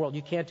kingdom to the world.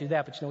 You can't do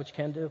that, but you know what you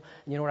can do?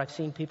 And you know what I've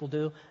seen people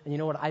do? And you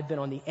know what I've been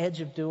on the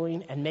edge of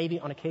doing, and maybe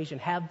on occasion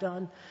have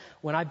done?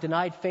 When I've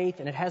denied faith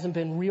and it hasn't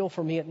been real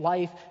for me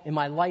in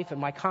my life, and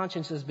my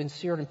conscience has been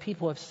seared, and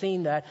people have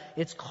seen that,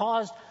 it's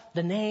caused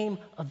the name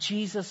of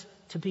Jesus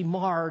to be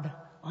marred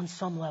on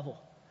some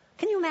level.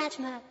 Can you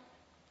imagine that?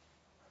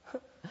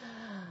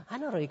 I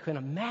not only can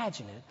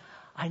imagine it,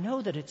 I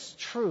know that it's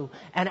true.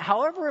 And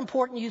however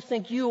important you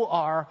think you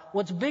are,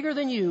 what's bigger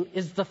than you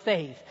is the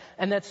faith.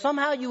 And that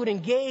somehow you would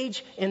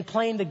engage in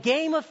playing the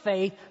game of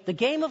faith, the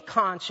game of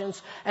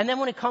conscience, and then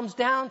when it comes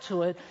down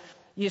to it,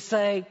 you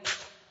say,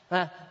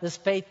 this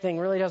faith thing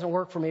really doesn't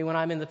work for me when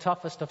I'm in the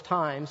toughest of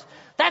times.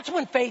 That's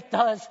when faith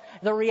does,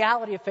 the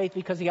reality of faith,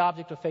 because the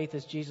object of faith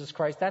is Jesus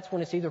Christ. That's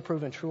when it's either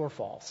proven true or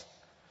false.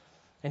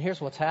 And here's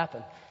what's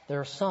happened.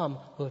 There are some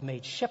who have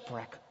made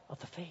shipwreck of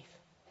the faith.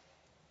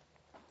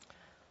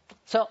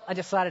 So I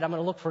decided I'm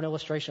going to look for an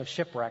illustration of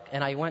shipwreck,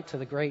 and I went to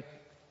the great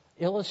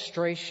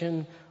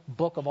illustration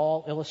book of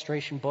all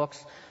illustration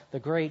books, the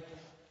great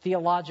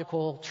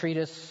theological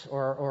treatise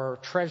or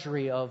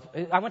treasury of,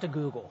 I went to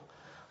Google.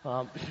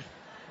 So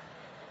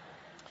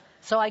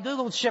I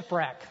Googled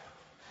shipwreck,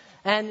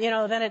 and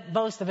then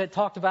most of it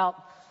talked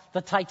about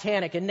the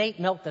Titanic, and Nate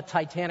milked the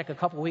Titanic a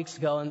couple weeks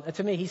ago, and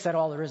to me he said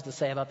all there is to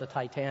say about the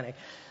Titanic.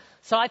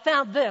 So I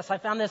found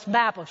this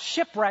map of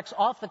shipwrecks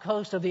off the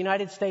coast of the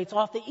United States,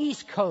 off the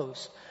East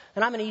Coast.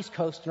 And I'm an East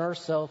Coaster,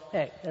 so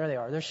hey, there they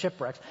are. There's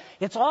shipwrecks.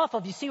 It's off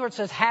of, you see where it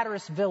says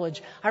Hatteras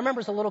Village? I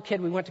remember as a little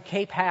kid we went to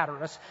Cape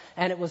Hatteras,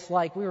 and it was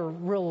like, we were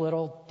real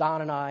little,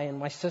 Don and I and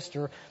my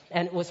sister,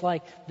 and it was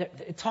like,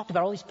 it talked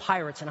about all these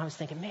pirates, and I was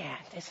thinking, man,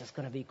 this is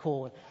going to be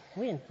cool.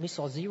 And we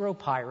saw 0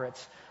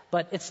 pirates,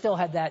 but it still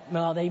had that,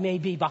 well, they may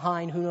be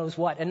behind who knows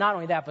what. And not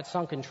only that, but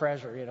sunken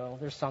treasure,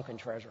 there's sunken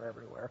treasure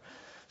everywhere.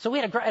 So we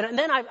had and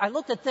then I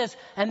looked at this,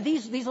 and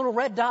these little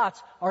red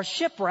dots are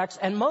shipwrecks,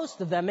 and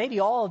most of them, maybe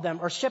all of them,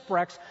 are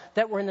shipwrecks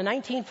that were in the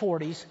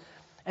 1940s,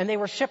 and they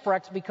were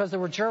shipwrecks because there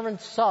were German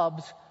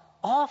subs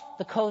off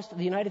the coast of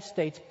the United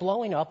States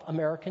blowing up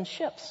American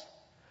ships.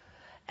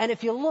 And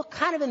if you look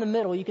kind of in the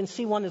middle, you can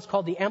see one that's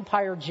called the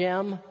Empire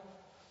Gem.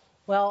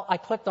 Well, I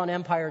clicked on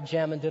Empire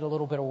Gem and did a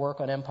little bit of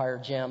work on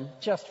Empire Gem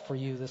just for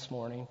you this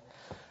morning.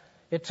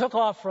 It took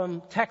off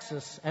from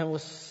Texas and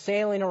was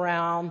sailing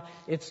around.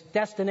 Its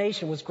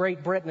destination was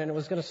Great Britain, and it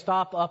was going to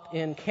stop up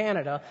in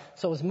Canada.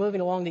 So it was moving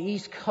along the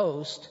East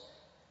Coast,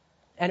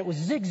 and it was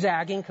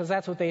zigzagging because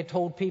that's what they had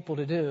told people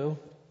to do.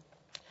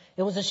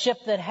 It was a ship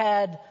that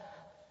had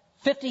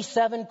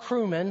 57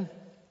 crewmen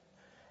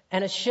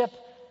and a ship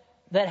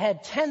that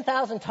had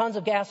 10,000 tons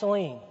of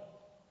gasoline.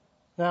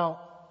 Now,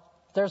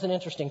 there's an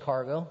interesting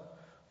cargo.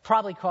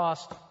 Probably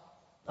cost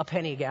a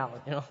penny a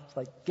gallon. It's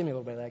like, give me a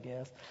little bit of that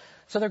gas.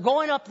 So they're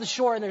going up the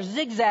shore and they're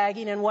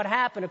zigzagging, and what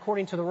happened,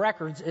 according to the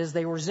records, is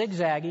they were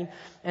zigzagging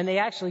and they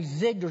actually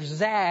zigged or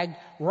zagged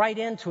right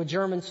into a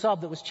German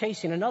sub that was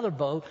chasing another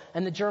boat,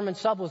 and the German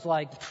sub was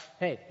like,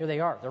 hey, here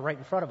they are. They're right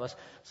in front of us.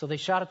 So they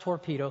shot a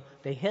torpedo.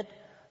 They hit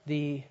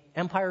the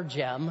Empire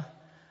Gem,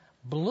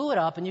 blew it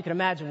up, and you can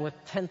imagine with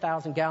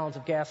 10,000 gallons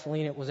of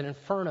gasoline, it was an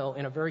inferno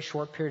in a very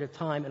short period of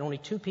time, and only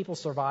 2 people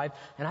survived,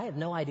 and I had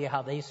no idea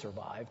how they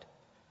survived.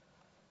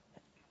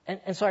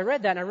 And so I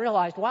read that and I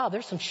realized, wow,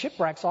 there's some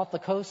shipwrecks off the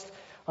coast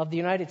of the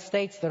United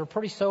States that are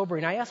pretty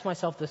sobering. I asked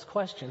myself this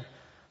question.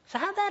 So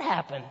how'd that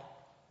happen?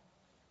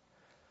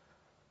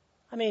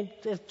 I mean,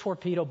 the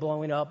torpedo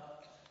blowing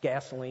up,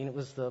 gasoline, it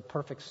was the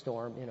perfect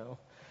storm,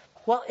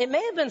 Well, it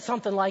may have been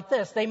something like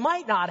this. They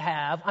might not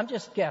have, I'm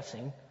just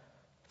guessing,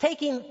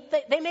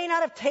 they may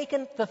not have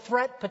taken the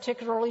threat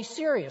particularly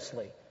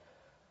seriously.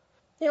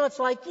 It's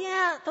like,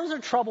 yeah, those are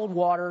troubled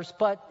waters,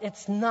 but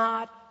it's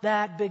not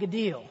that big a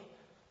deal.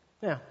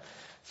 Yeah.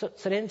 So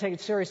they didn't take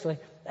it seriously.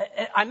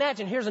 I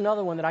imagine, here's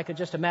another one that I could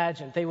just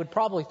imagine. They would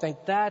probably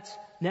think, that's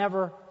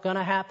never going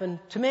to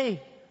happen to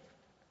me.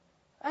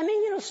 I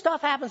mean,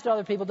 stuff happens to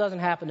other people, doesn't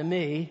happen to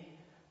me.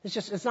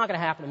 It's not going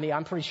to happen to me.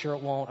 I'm pretty sure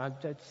it won't.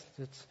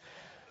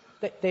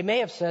 They may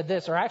have said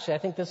this, or actually I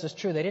think this is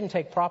true. They didn't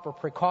take proper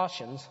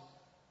precautions.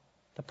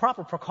 The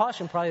proper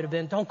precaution probably would have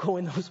been, don't go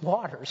in those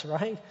waters,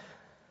 right?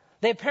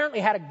 They apparently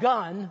had a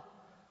gun.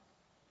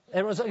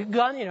 It was a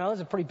gun, it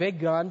was a pretty big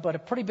gun, but a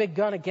pretty big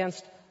gun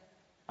against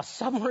a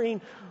submarine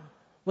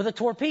with a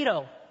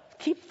torpedo.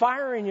 Keep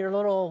firing your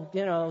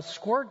little,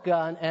 squirt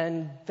gun,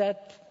 and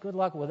good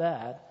luck with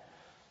that.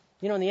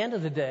 In the end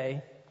of the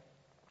day,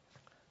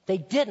 they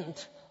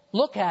didn't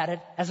look at it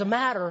as a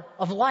matter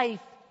of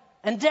life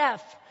and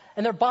death,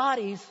 and their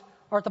bodies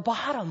are at the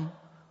bottom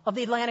of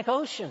the Atlantic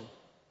Ocean.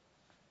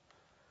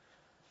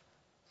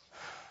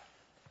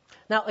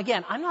 Now,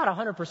 again, I'm not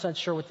 100%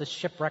 sure what the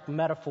shipwreck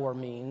metaphor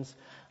means.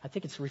 I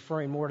think it's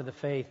referring more to the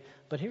faith.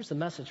 But here's the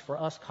message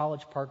for us,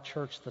 College Park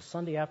Church, the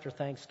Sunday after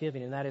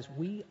Thanksgiving, and that is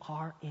we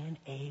are in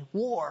a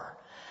war.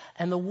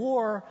 And the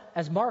war,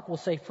 as Mark will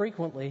say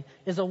frequently,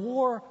 is a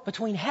war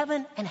between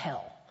heaven and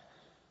hell.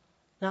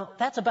 Now,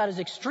 that's about as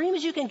extreme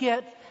as you can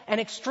get,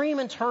 and extreme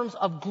in terms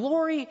of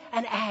glory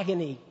and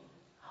agony,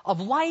 of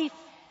life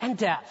and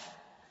death.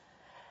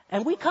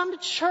 And we come to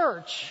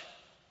church,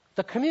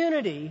 the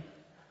community,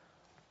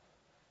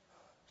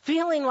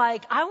 feeling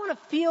like, I want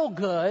to feel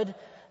good.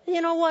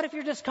 You know what? If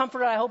you're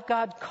discomforted, I hope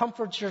God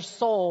comforts your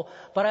soul.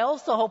 But I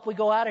also hope we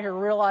go out of here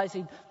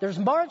realizing there's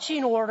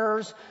marching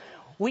orders.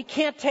 We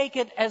can't take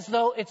it as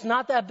though it's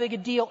not that big a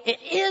deal. It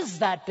is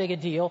that big a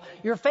deal.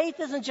 Your faith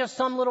isn't just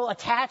some little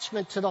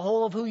attachment to the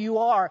whole of who you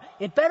are.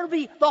 It better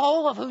be the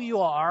whole of who you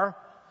are,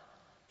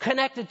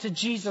 connected to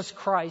Jesus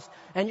Christ.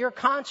 And your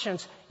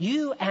conscience,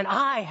 you and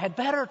I had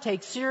better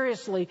take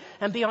seriously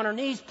and be on our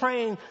knees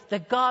praying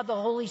that God, the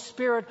Holy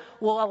Spirit,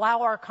 will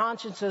allow our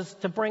consciences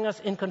to bring us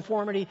in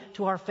conformity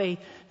to our faith.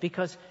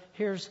 Because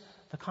here's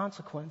the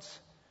consequence.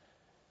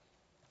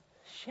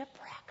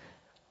 Shipwreck.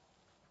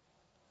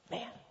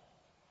 Man.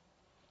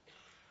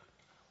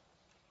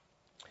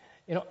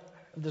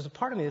 There's a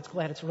part of me that's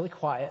glad it's really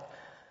quiet.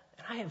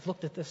 And I have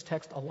looked at this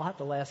text a lot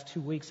the last 2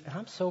 weeks, and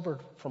I'm sobered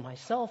for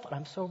myself, and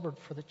I'm sobered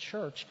for the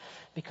church,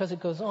 because it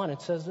goes on.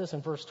 It says this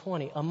in verse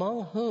 20,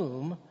 among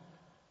whom,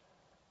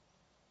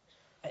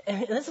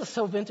 and this is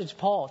so vintage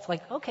Paul. It's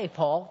like, okay,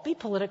 Paul, be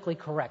politically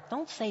correct.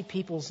 Don't say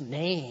people's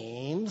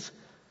names.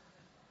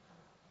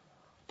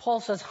 Paul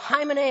says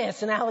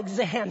Hymenaeus and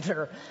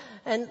Alexander.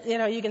 And,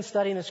 you can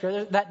study in the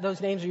scripture that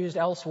those names are used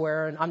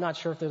elsewhere, and I'm not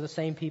sure if they're the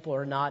same people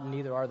or not, and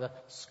neither are the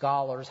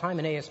scholars.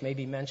 Hymenaeus may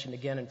be mentioned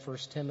again in 1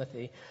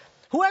 Timothy.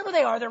 Whoever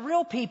they are, they're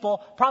real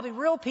people, probably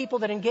real people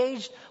that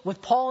engaged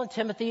with Paul and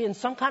Timothy in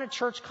some kind of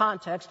church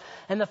context.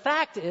 And the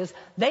fact is,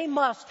 they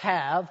must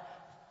have,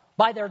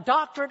 by their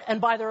doctrine and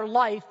by their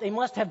life, they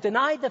must have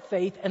denied the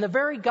faith and the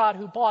very God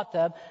who bought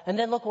them. And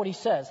then look what he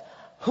says,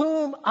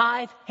 whom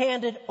I've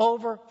handed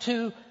over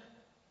to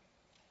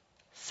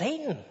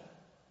Satan,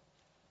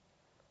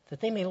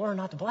 that they may learn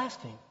not to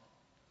blaspheme.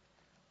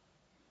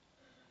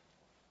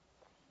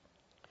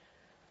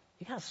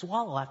 You got to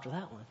swallow after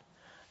that one.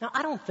 Now,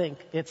 I don't think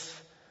it's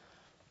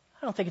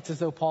as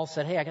though Paul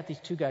said, hey, I got these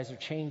 2 guys who are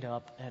chained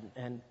up,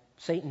 and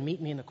Satan, meet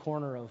me in the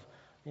corner of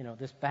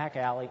this back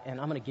alley, and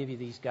I'm going to give you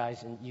these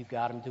guys, and you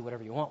got them, do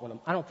whatever you want with them.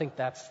 I don't think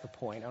that's the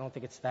point. I don't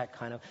think it's that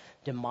kind of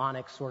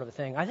demonic sort of a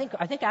thing. I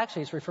think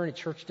actually it's referring to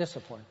church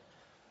discipline,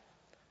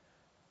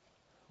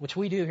 which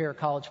we do here at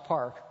College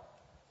Park.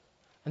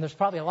 And there's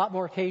probably a lot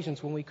more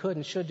occasions when we could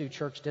and should do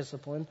church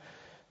discipline,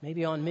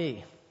 maybe on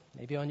me,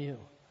 maybe on you.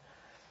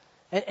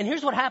 And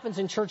here's what happens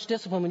in church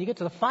discipline when you get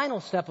to the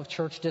final step of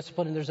church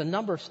discipline, and there's a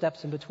number of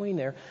steps in between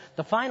there.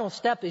 The final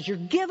step is you're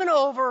given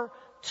over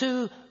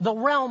to the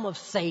realm of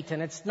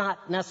Satan. It's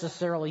not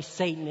necessarily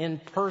Satan in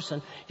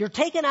person. You're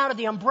taken out of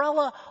the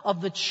umbrella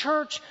of the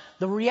church,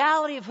 the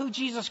reality of who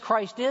Jesus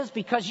Christ is,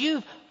 because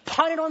you've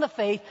punted on the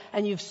faith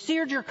and you've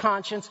seared your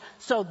conscience.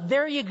 So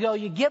there you go.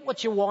 You get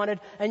what you wanted,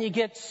 and you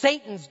get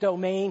Satan's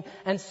domain,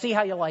 and see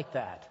how you like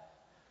that.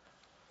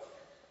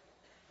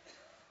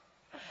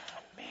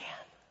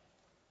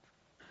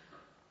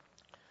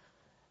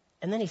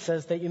 And then he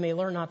says that you may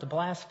learn not to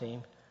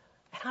blaspheme.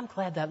 And I'm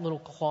glad that little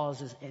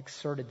clause is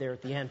inserted there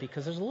at the end,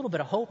 because there's a little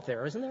bit of hope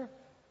there, isn't there?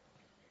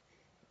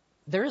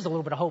 There is a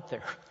little bit of hope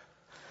there.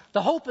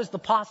 The hope is the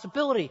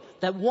possibility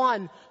that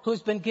one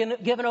who's been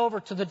given over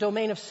to the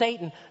domain of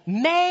Satan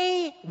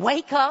may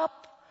wake up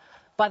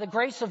by the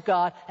grace of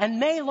God and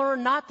may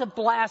learn not to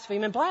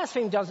blaspheme. And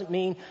blaspheme doesn't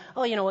mean,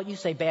 oh, you know what, you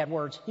say bad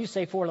words. You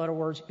say 4-letter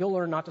words. You'll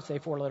learn not to say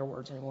 4-letter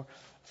words anymore.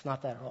 It's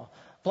not that at all.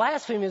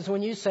 Blasphemy is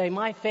when you say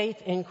my faith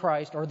in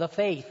Christ, or the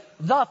faith,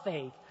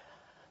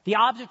 the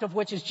object of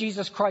which is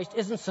Jesus Christ,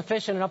 isn't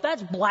sufficient enough.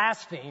 That's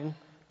blasphemy.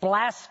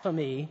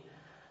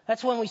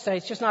 That's when we say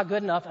it's just not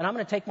good enough, and I'm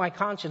going to take my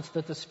conscience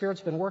that the Spirit's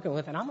been working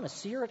with, and I'm going to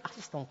sear it. I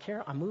just don't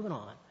care. I'm moving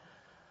on.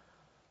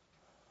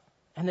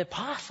 And that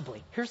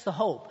possibly, here's the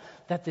hope,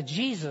 that the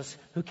Jesus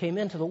who came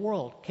into the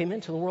world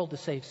to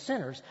save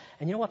sinners.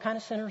 And you know what kind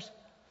of sinners?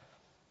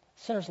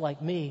 Sinners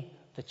like me,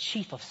 the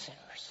chief of sinners.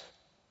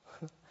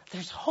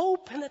 There's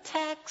hope in the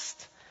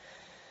text.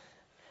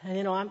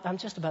 And I'm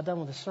just about done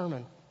with the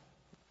sermon.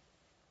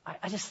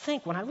 I just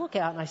think when I look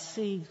out and I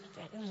see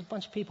there's a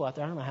bunch of people out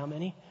there, I don't know how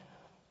many,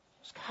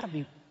 there's got to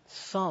be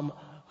some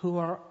who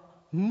are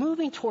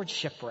moving towards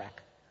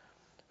shipwreck,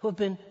 who have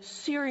been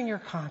searing your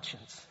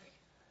conscience.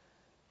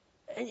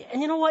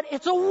 And you know what?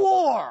 It's a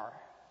war.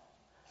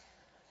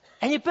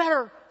 And you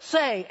better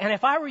say, and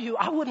if I were you,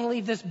 I wouldn't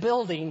leave this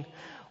building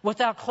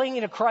without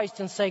clinging to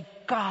Christ and say,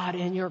 God,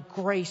 in your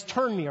grace,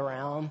 turn me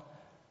around.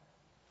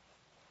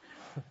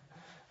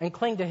 And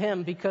cling to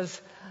Him,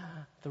 because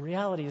the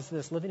reality is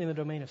this: living in the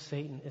domain of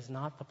Satan is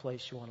not the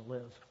place you want to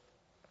live.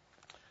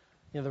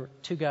 There were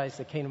two guys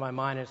that came to my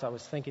mind as I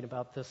was thinking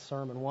about this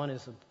sermon. One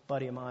is a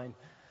buddy of mine.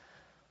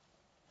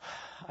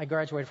 I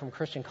graduated from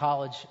Christian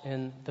college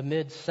in the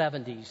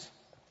mid-'70s,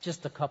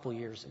 just a couple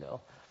years ago.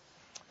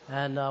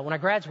 And when I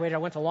graduated, I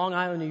went to Long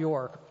Island, New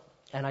York,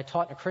 and I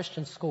taught in a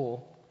Christian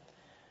school.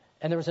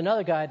 And there was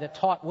another guy that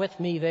taught with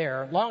me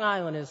there. Long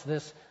Island is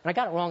this, and I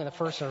got it wrong in the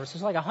first service,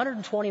 it's like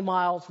 120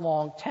 miles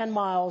long, 10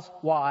 miles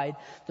wide.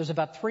 There's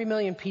about 3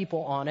 million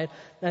people on it,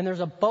 and there's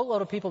a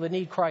boatload of people that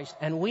need Christ.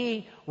 And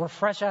we were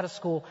fresh out of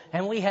school,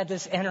 and we had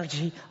this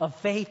energy of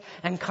faith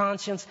and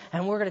conscience,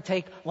 and we're going to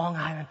take Long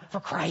Island for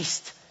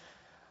Christ.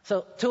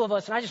 So two of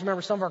us, and I just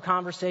remember some of our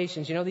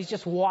conversations, these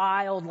just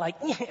wild,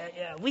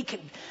 we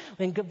can,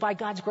 and by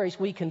God's grace,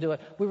 we can do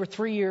it. We were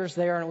 3 years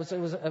there, and it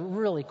was a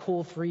really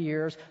cool 3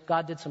 years.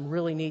 God did some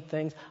really neat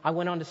things. I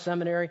went on to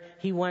seminary.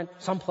 He went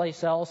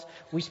someplace else.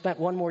 We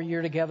spent 1 more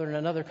year together in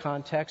another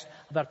context.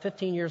 About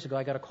 15 years ago,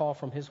 I got a call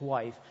from his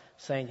wife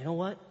saying, you know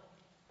what?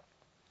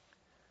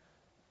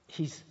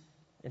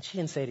 And she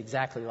didn't say it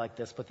exactly like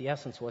this, but the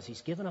essence was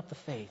he's given up the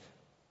faith.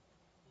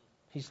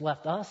 He's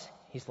left us.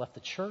 He's left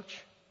the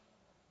church.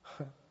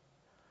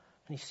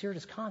 And he seared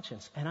his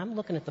conscience. And I'm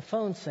looking at the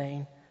phone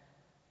saying,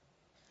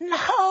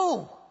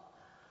 no,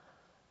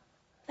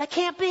 that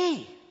can't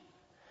be.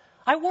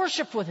 I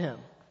worshiped with him.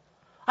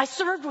 I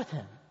served with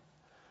him.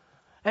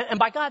 And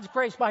by God's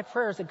grace, my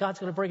prayer is that God's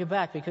going to bring it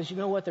back, because you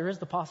know what? There is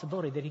the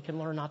possibility that he can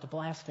learn not to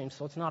blaspheme,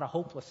 so it's not a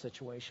hopeless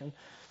situation.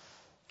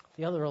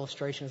 The other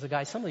illustration is a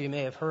guy some of you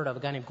may have heard of, a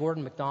guy named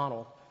Gordon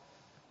MacDonald,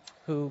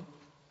 who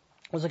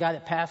was a guy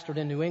that pastored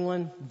in New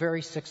England,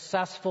 very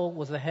successful,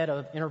 was the head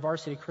of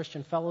InterVarsity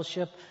Christian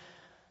Fellowship.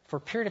 For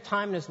a period of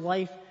time in his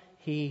life,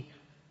 he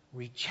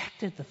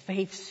rejected the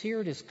faith,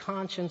 seared his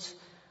conscience,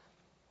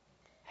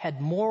 had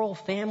moral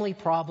family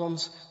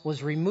problems,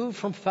 was removed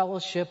from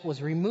fellowship,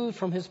 was removed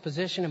from his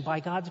position, and by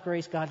God's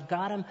grace, God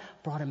got him,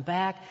 brought him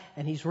back,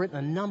 and he's written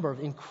a number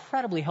of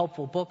incredibly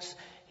helpful books.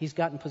 He's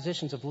gotten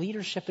positions of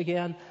leadership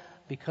again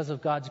because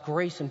of God's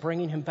grace in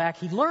bringing him back.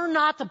 He learned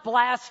not to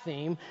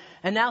blaspheme,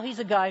 and now he's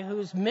a guy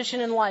whose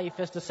mission in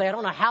life is to say, I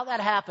don't know how that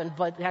happened,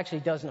 but he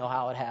actually does know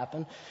how it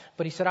happened.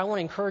 But he said, I want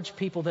to encourage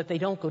people that they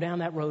don't go down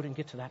that road and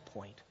get to that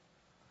point.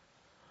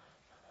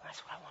 That's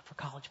what I want for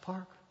College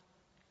Park.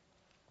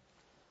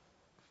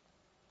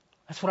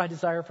 That's what I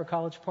desire for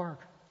College Park.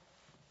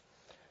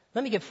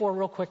 Let me give 4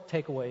 real quick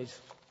takeaways,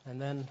 and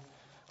then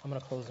I'm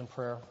going to close in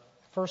prayer.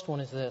 First one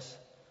is this: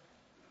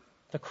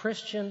 the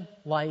Christian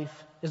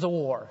life is a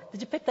war.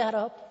 Did you pick that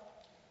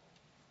up?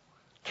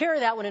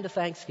 Carry that one into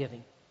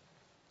Thanksgiving.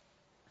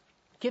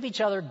 Give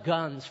each other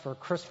guns for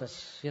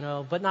Christmas,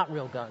 but not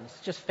real guns,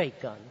 just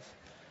fake guns.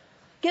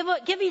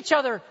 Give each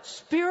other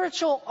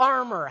spiritual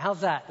armor.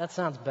 How's that? That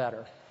sounds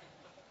better.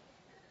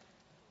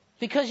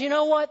 Because you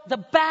know what? The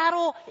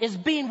battle is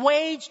being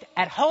waged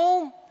at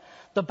home.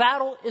 The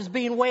battle is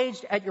being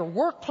waged at your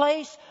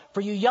workplace.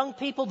 For you young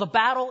people, the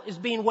battle is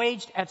being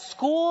waged at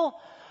school.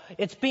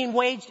 It's being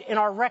waged in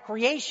our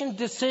recreation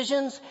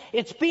decisions.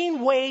 It's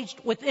being waged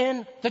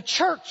within the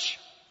church.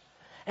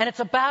 And it's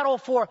a battle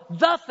for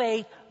the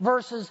faith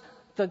versus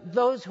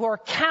those who are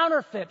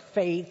counterfeit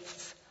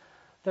faiths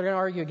that are going to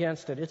argue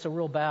against it. It's a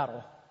real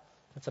battle.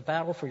 It's a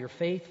battle for your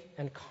faith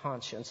and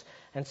conscience.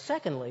 And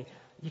secondly,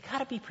 you got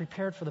to be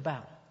prepared for the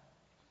battle.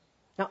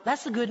 Now,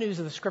 that's the good news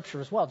of the Scripture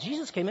as well.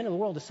 Jesus came into the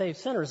world to save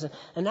sinners,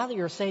 and now that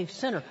you're a saved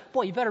sinner,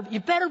 boy, you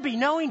better be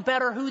knowing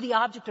better who the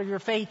object of your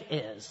faith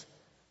is.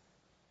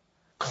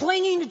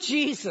 Clinging to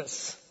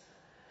Jesus.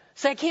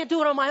 Say, I can't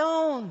do it on my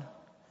own.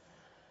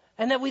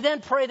 And that we then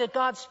pray that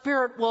God's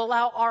Spirit will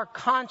allow our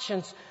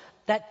conscience,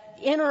 that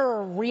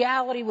inner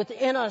reality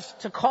within us,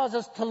 to cause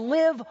us to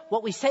live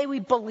what we say we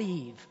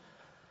believe.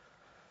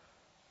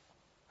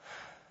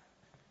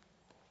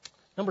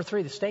 Number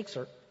 3, the stakes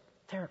are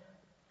they're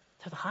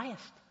the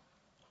highest.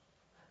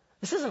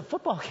 This isn't a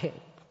football game.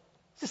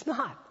 It's just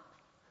not.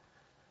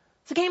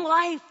 It's a game of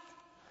life.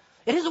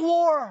 It is a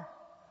war.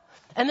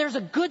 And there's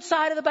a good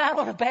side of the battle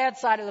and a bad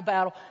side of the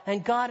battle.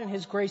 And God in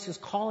His grace is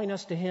calling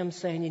us to Him,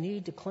 saying, you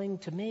need to cling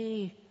to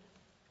me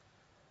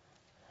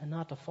and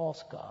not to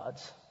false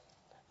gods.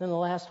 Then the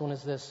last one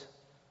is this.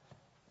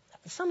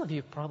 Some of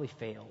you probably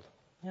failed,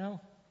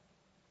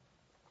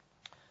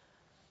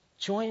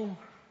 Join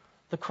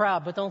the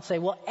crowd, but don't say,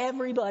 well,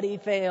 everybody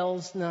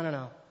fails.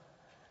 No.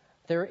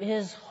 There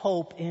is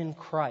hope in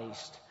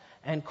Christ,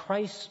 and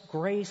Christ's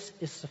grace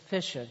is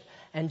sufficient.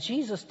 And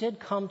Jesus did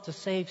come to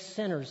save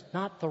sinners,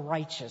 not the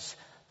righteous.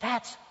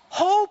 That's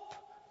hope.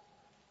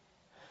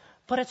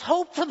 But it's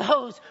hope for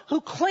those who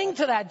cling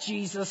to that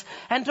Jesus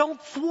and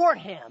don't thwart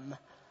Him.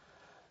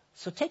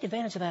 So take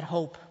advantage of that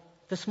hope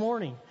this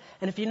morning.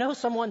 And if you know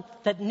someone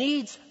that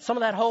needs some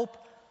of that hope,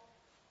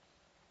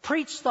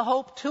 preach the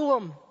hope to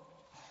them.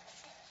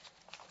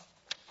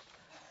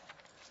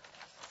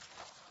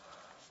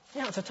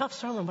 It's a tough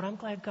sermon, but I'm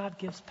glad God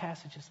gives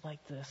passages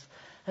like this.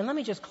 And let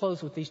me just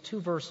close with these 2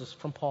 verses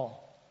from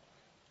Paul.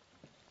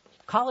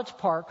 College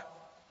Park,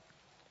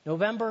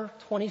 November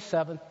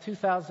 27th,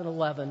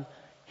 2011.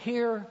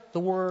 Hear the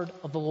word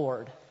of the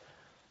Lord.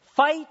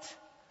 Fight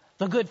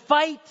the good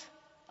fight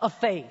of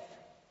faith.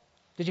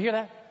 Did you hear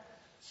that?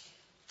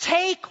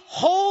 Take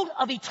hold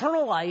of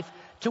eternal life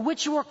to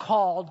which you are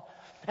called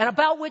and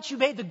about which you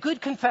made the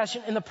good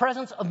confession in the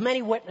presence of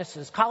many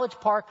witnesses. College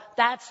Park,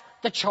 that's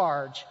the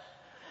charge.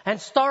 And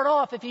start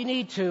off, if you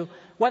need to,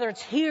 whether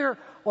it's here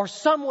or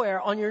somewhere,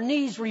 on your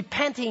knees,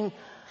 repenting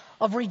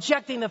of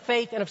rejecting the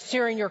faith and of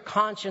searing your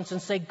conscience, and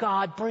say,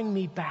 God, bring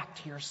me back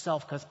to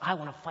yourself, because I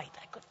want to fight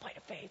that good fight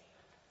of faith.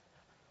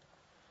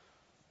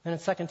 And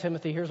in 2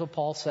 Timothy, here's what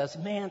Paul says.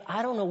 Man,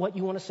 I don't know what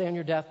you want to say on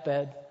your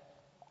deathbed.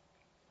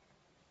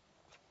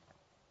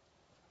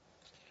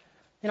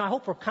 I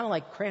hope we're kind of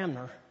like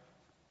Cranmer.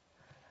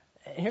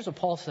 And here's what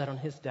Paul said on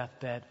his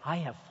deathbed. I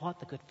have fought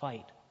the good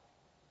fight.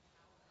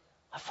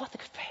 I fought the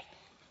good faith.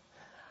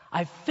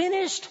 I've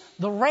finished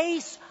the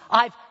race.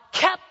 I've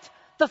kept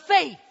the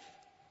faith.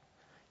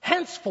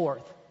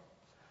 Henceforth,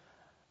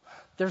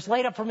 there's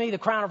laid up for me the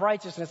crown of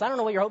righteousness. I don't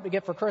know what you're hoping to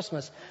get for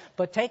Christmas,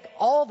 but take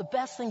all the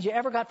best things you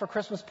ever got for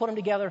Christmas, put them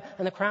together,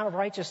 and the crown of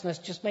righteousness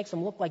just makes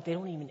them look like they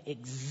don't even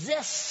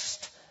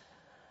exist.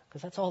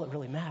 Because that's all that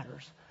really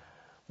matters.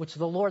 Which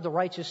the Lord, the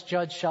righteous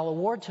judge, shall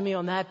award to me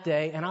on that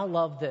day. And I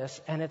love this.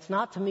 And it's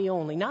not to me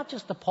only, not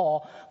just to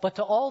Paul, but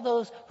to all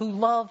those who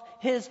love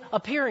His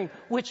appearing,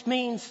 which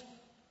means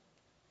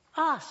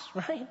us,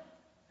 right?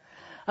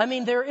 I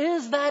mean, there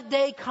is that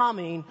day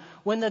coming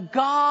when the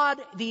God,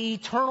 the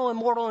eternal,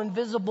 immortal,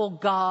 invisible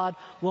God,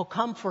 will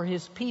come for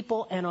His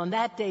people. And on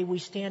that day, we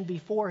stand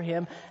before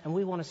Him and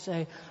we want to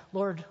say,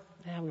 Lord,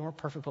 we weren't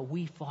perfect, but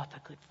we fought the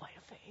good fight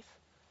of faith.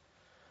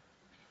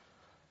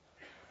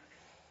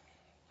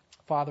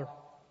 Father,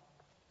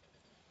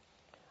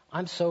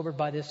 I'm sobered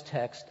by this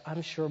text,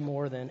 I'm sure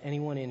more than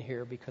anyone in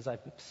here, because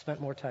I've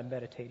spent more time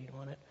meditating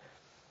on it.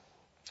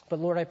 But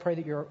Lord, I pray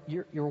that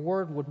your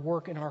word would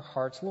work in our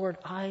hearts. Lord,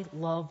 I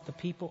love the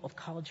people of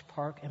College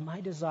Park, and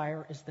my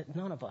desire is that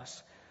none of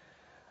us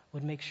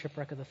would make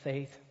shipwreck of the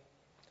faith,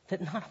 that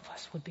none of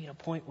us would be at a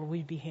point where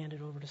we'd be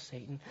handed over to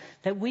Satan,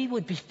 that we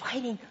would be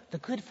fighting the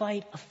good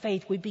fight of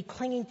faith, we'd be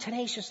clinging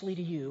tenaciously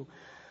to you,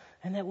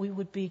 and that we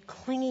would be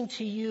clinging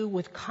to you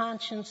with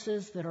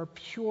consciences that are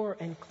pure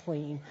and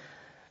clean.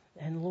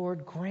 And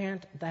Lord,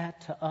 grant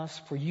that to us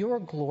for your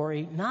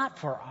glory, not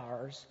for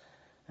ours,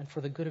 and for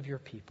the good of your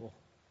people.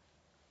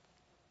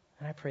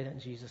 And I pray that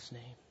in Jesus'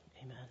 name.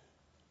 Amen.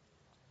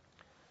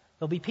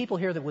 There'll be people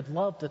here that would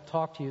love to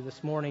talk to you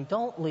this morning.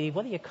 Don't leave,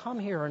 whether you come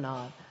here or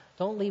not,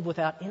 don't leave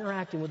without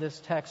interacting with this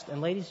text.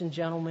 And ladies and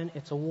gentlemen,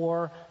 it's a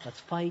war. Let's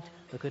fight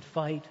the good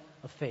fight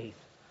of faith.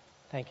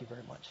 Thank you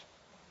very much.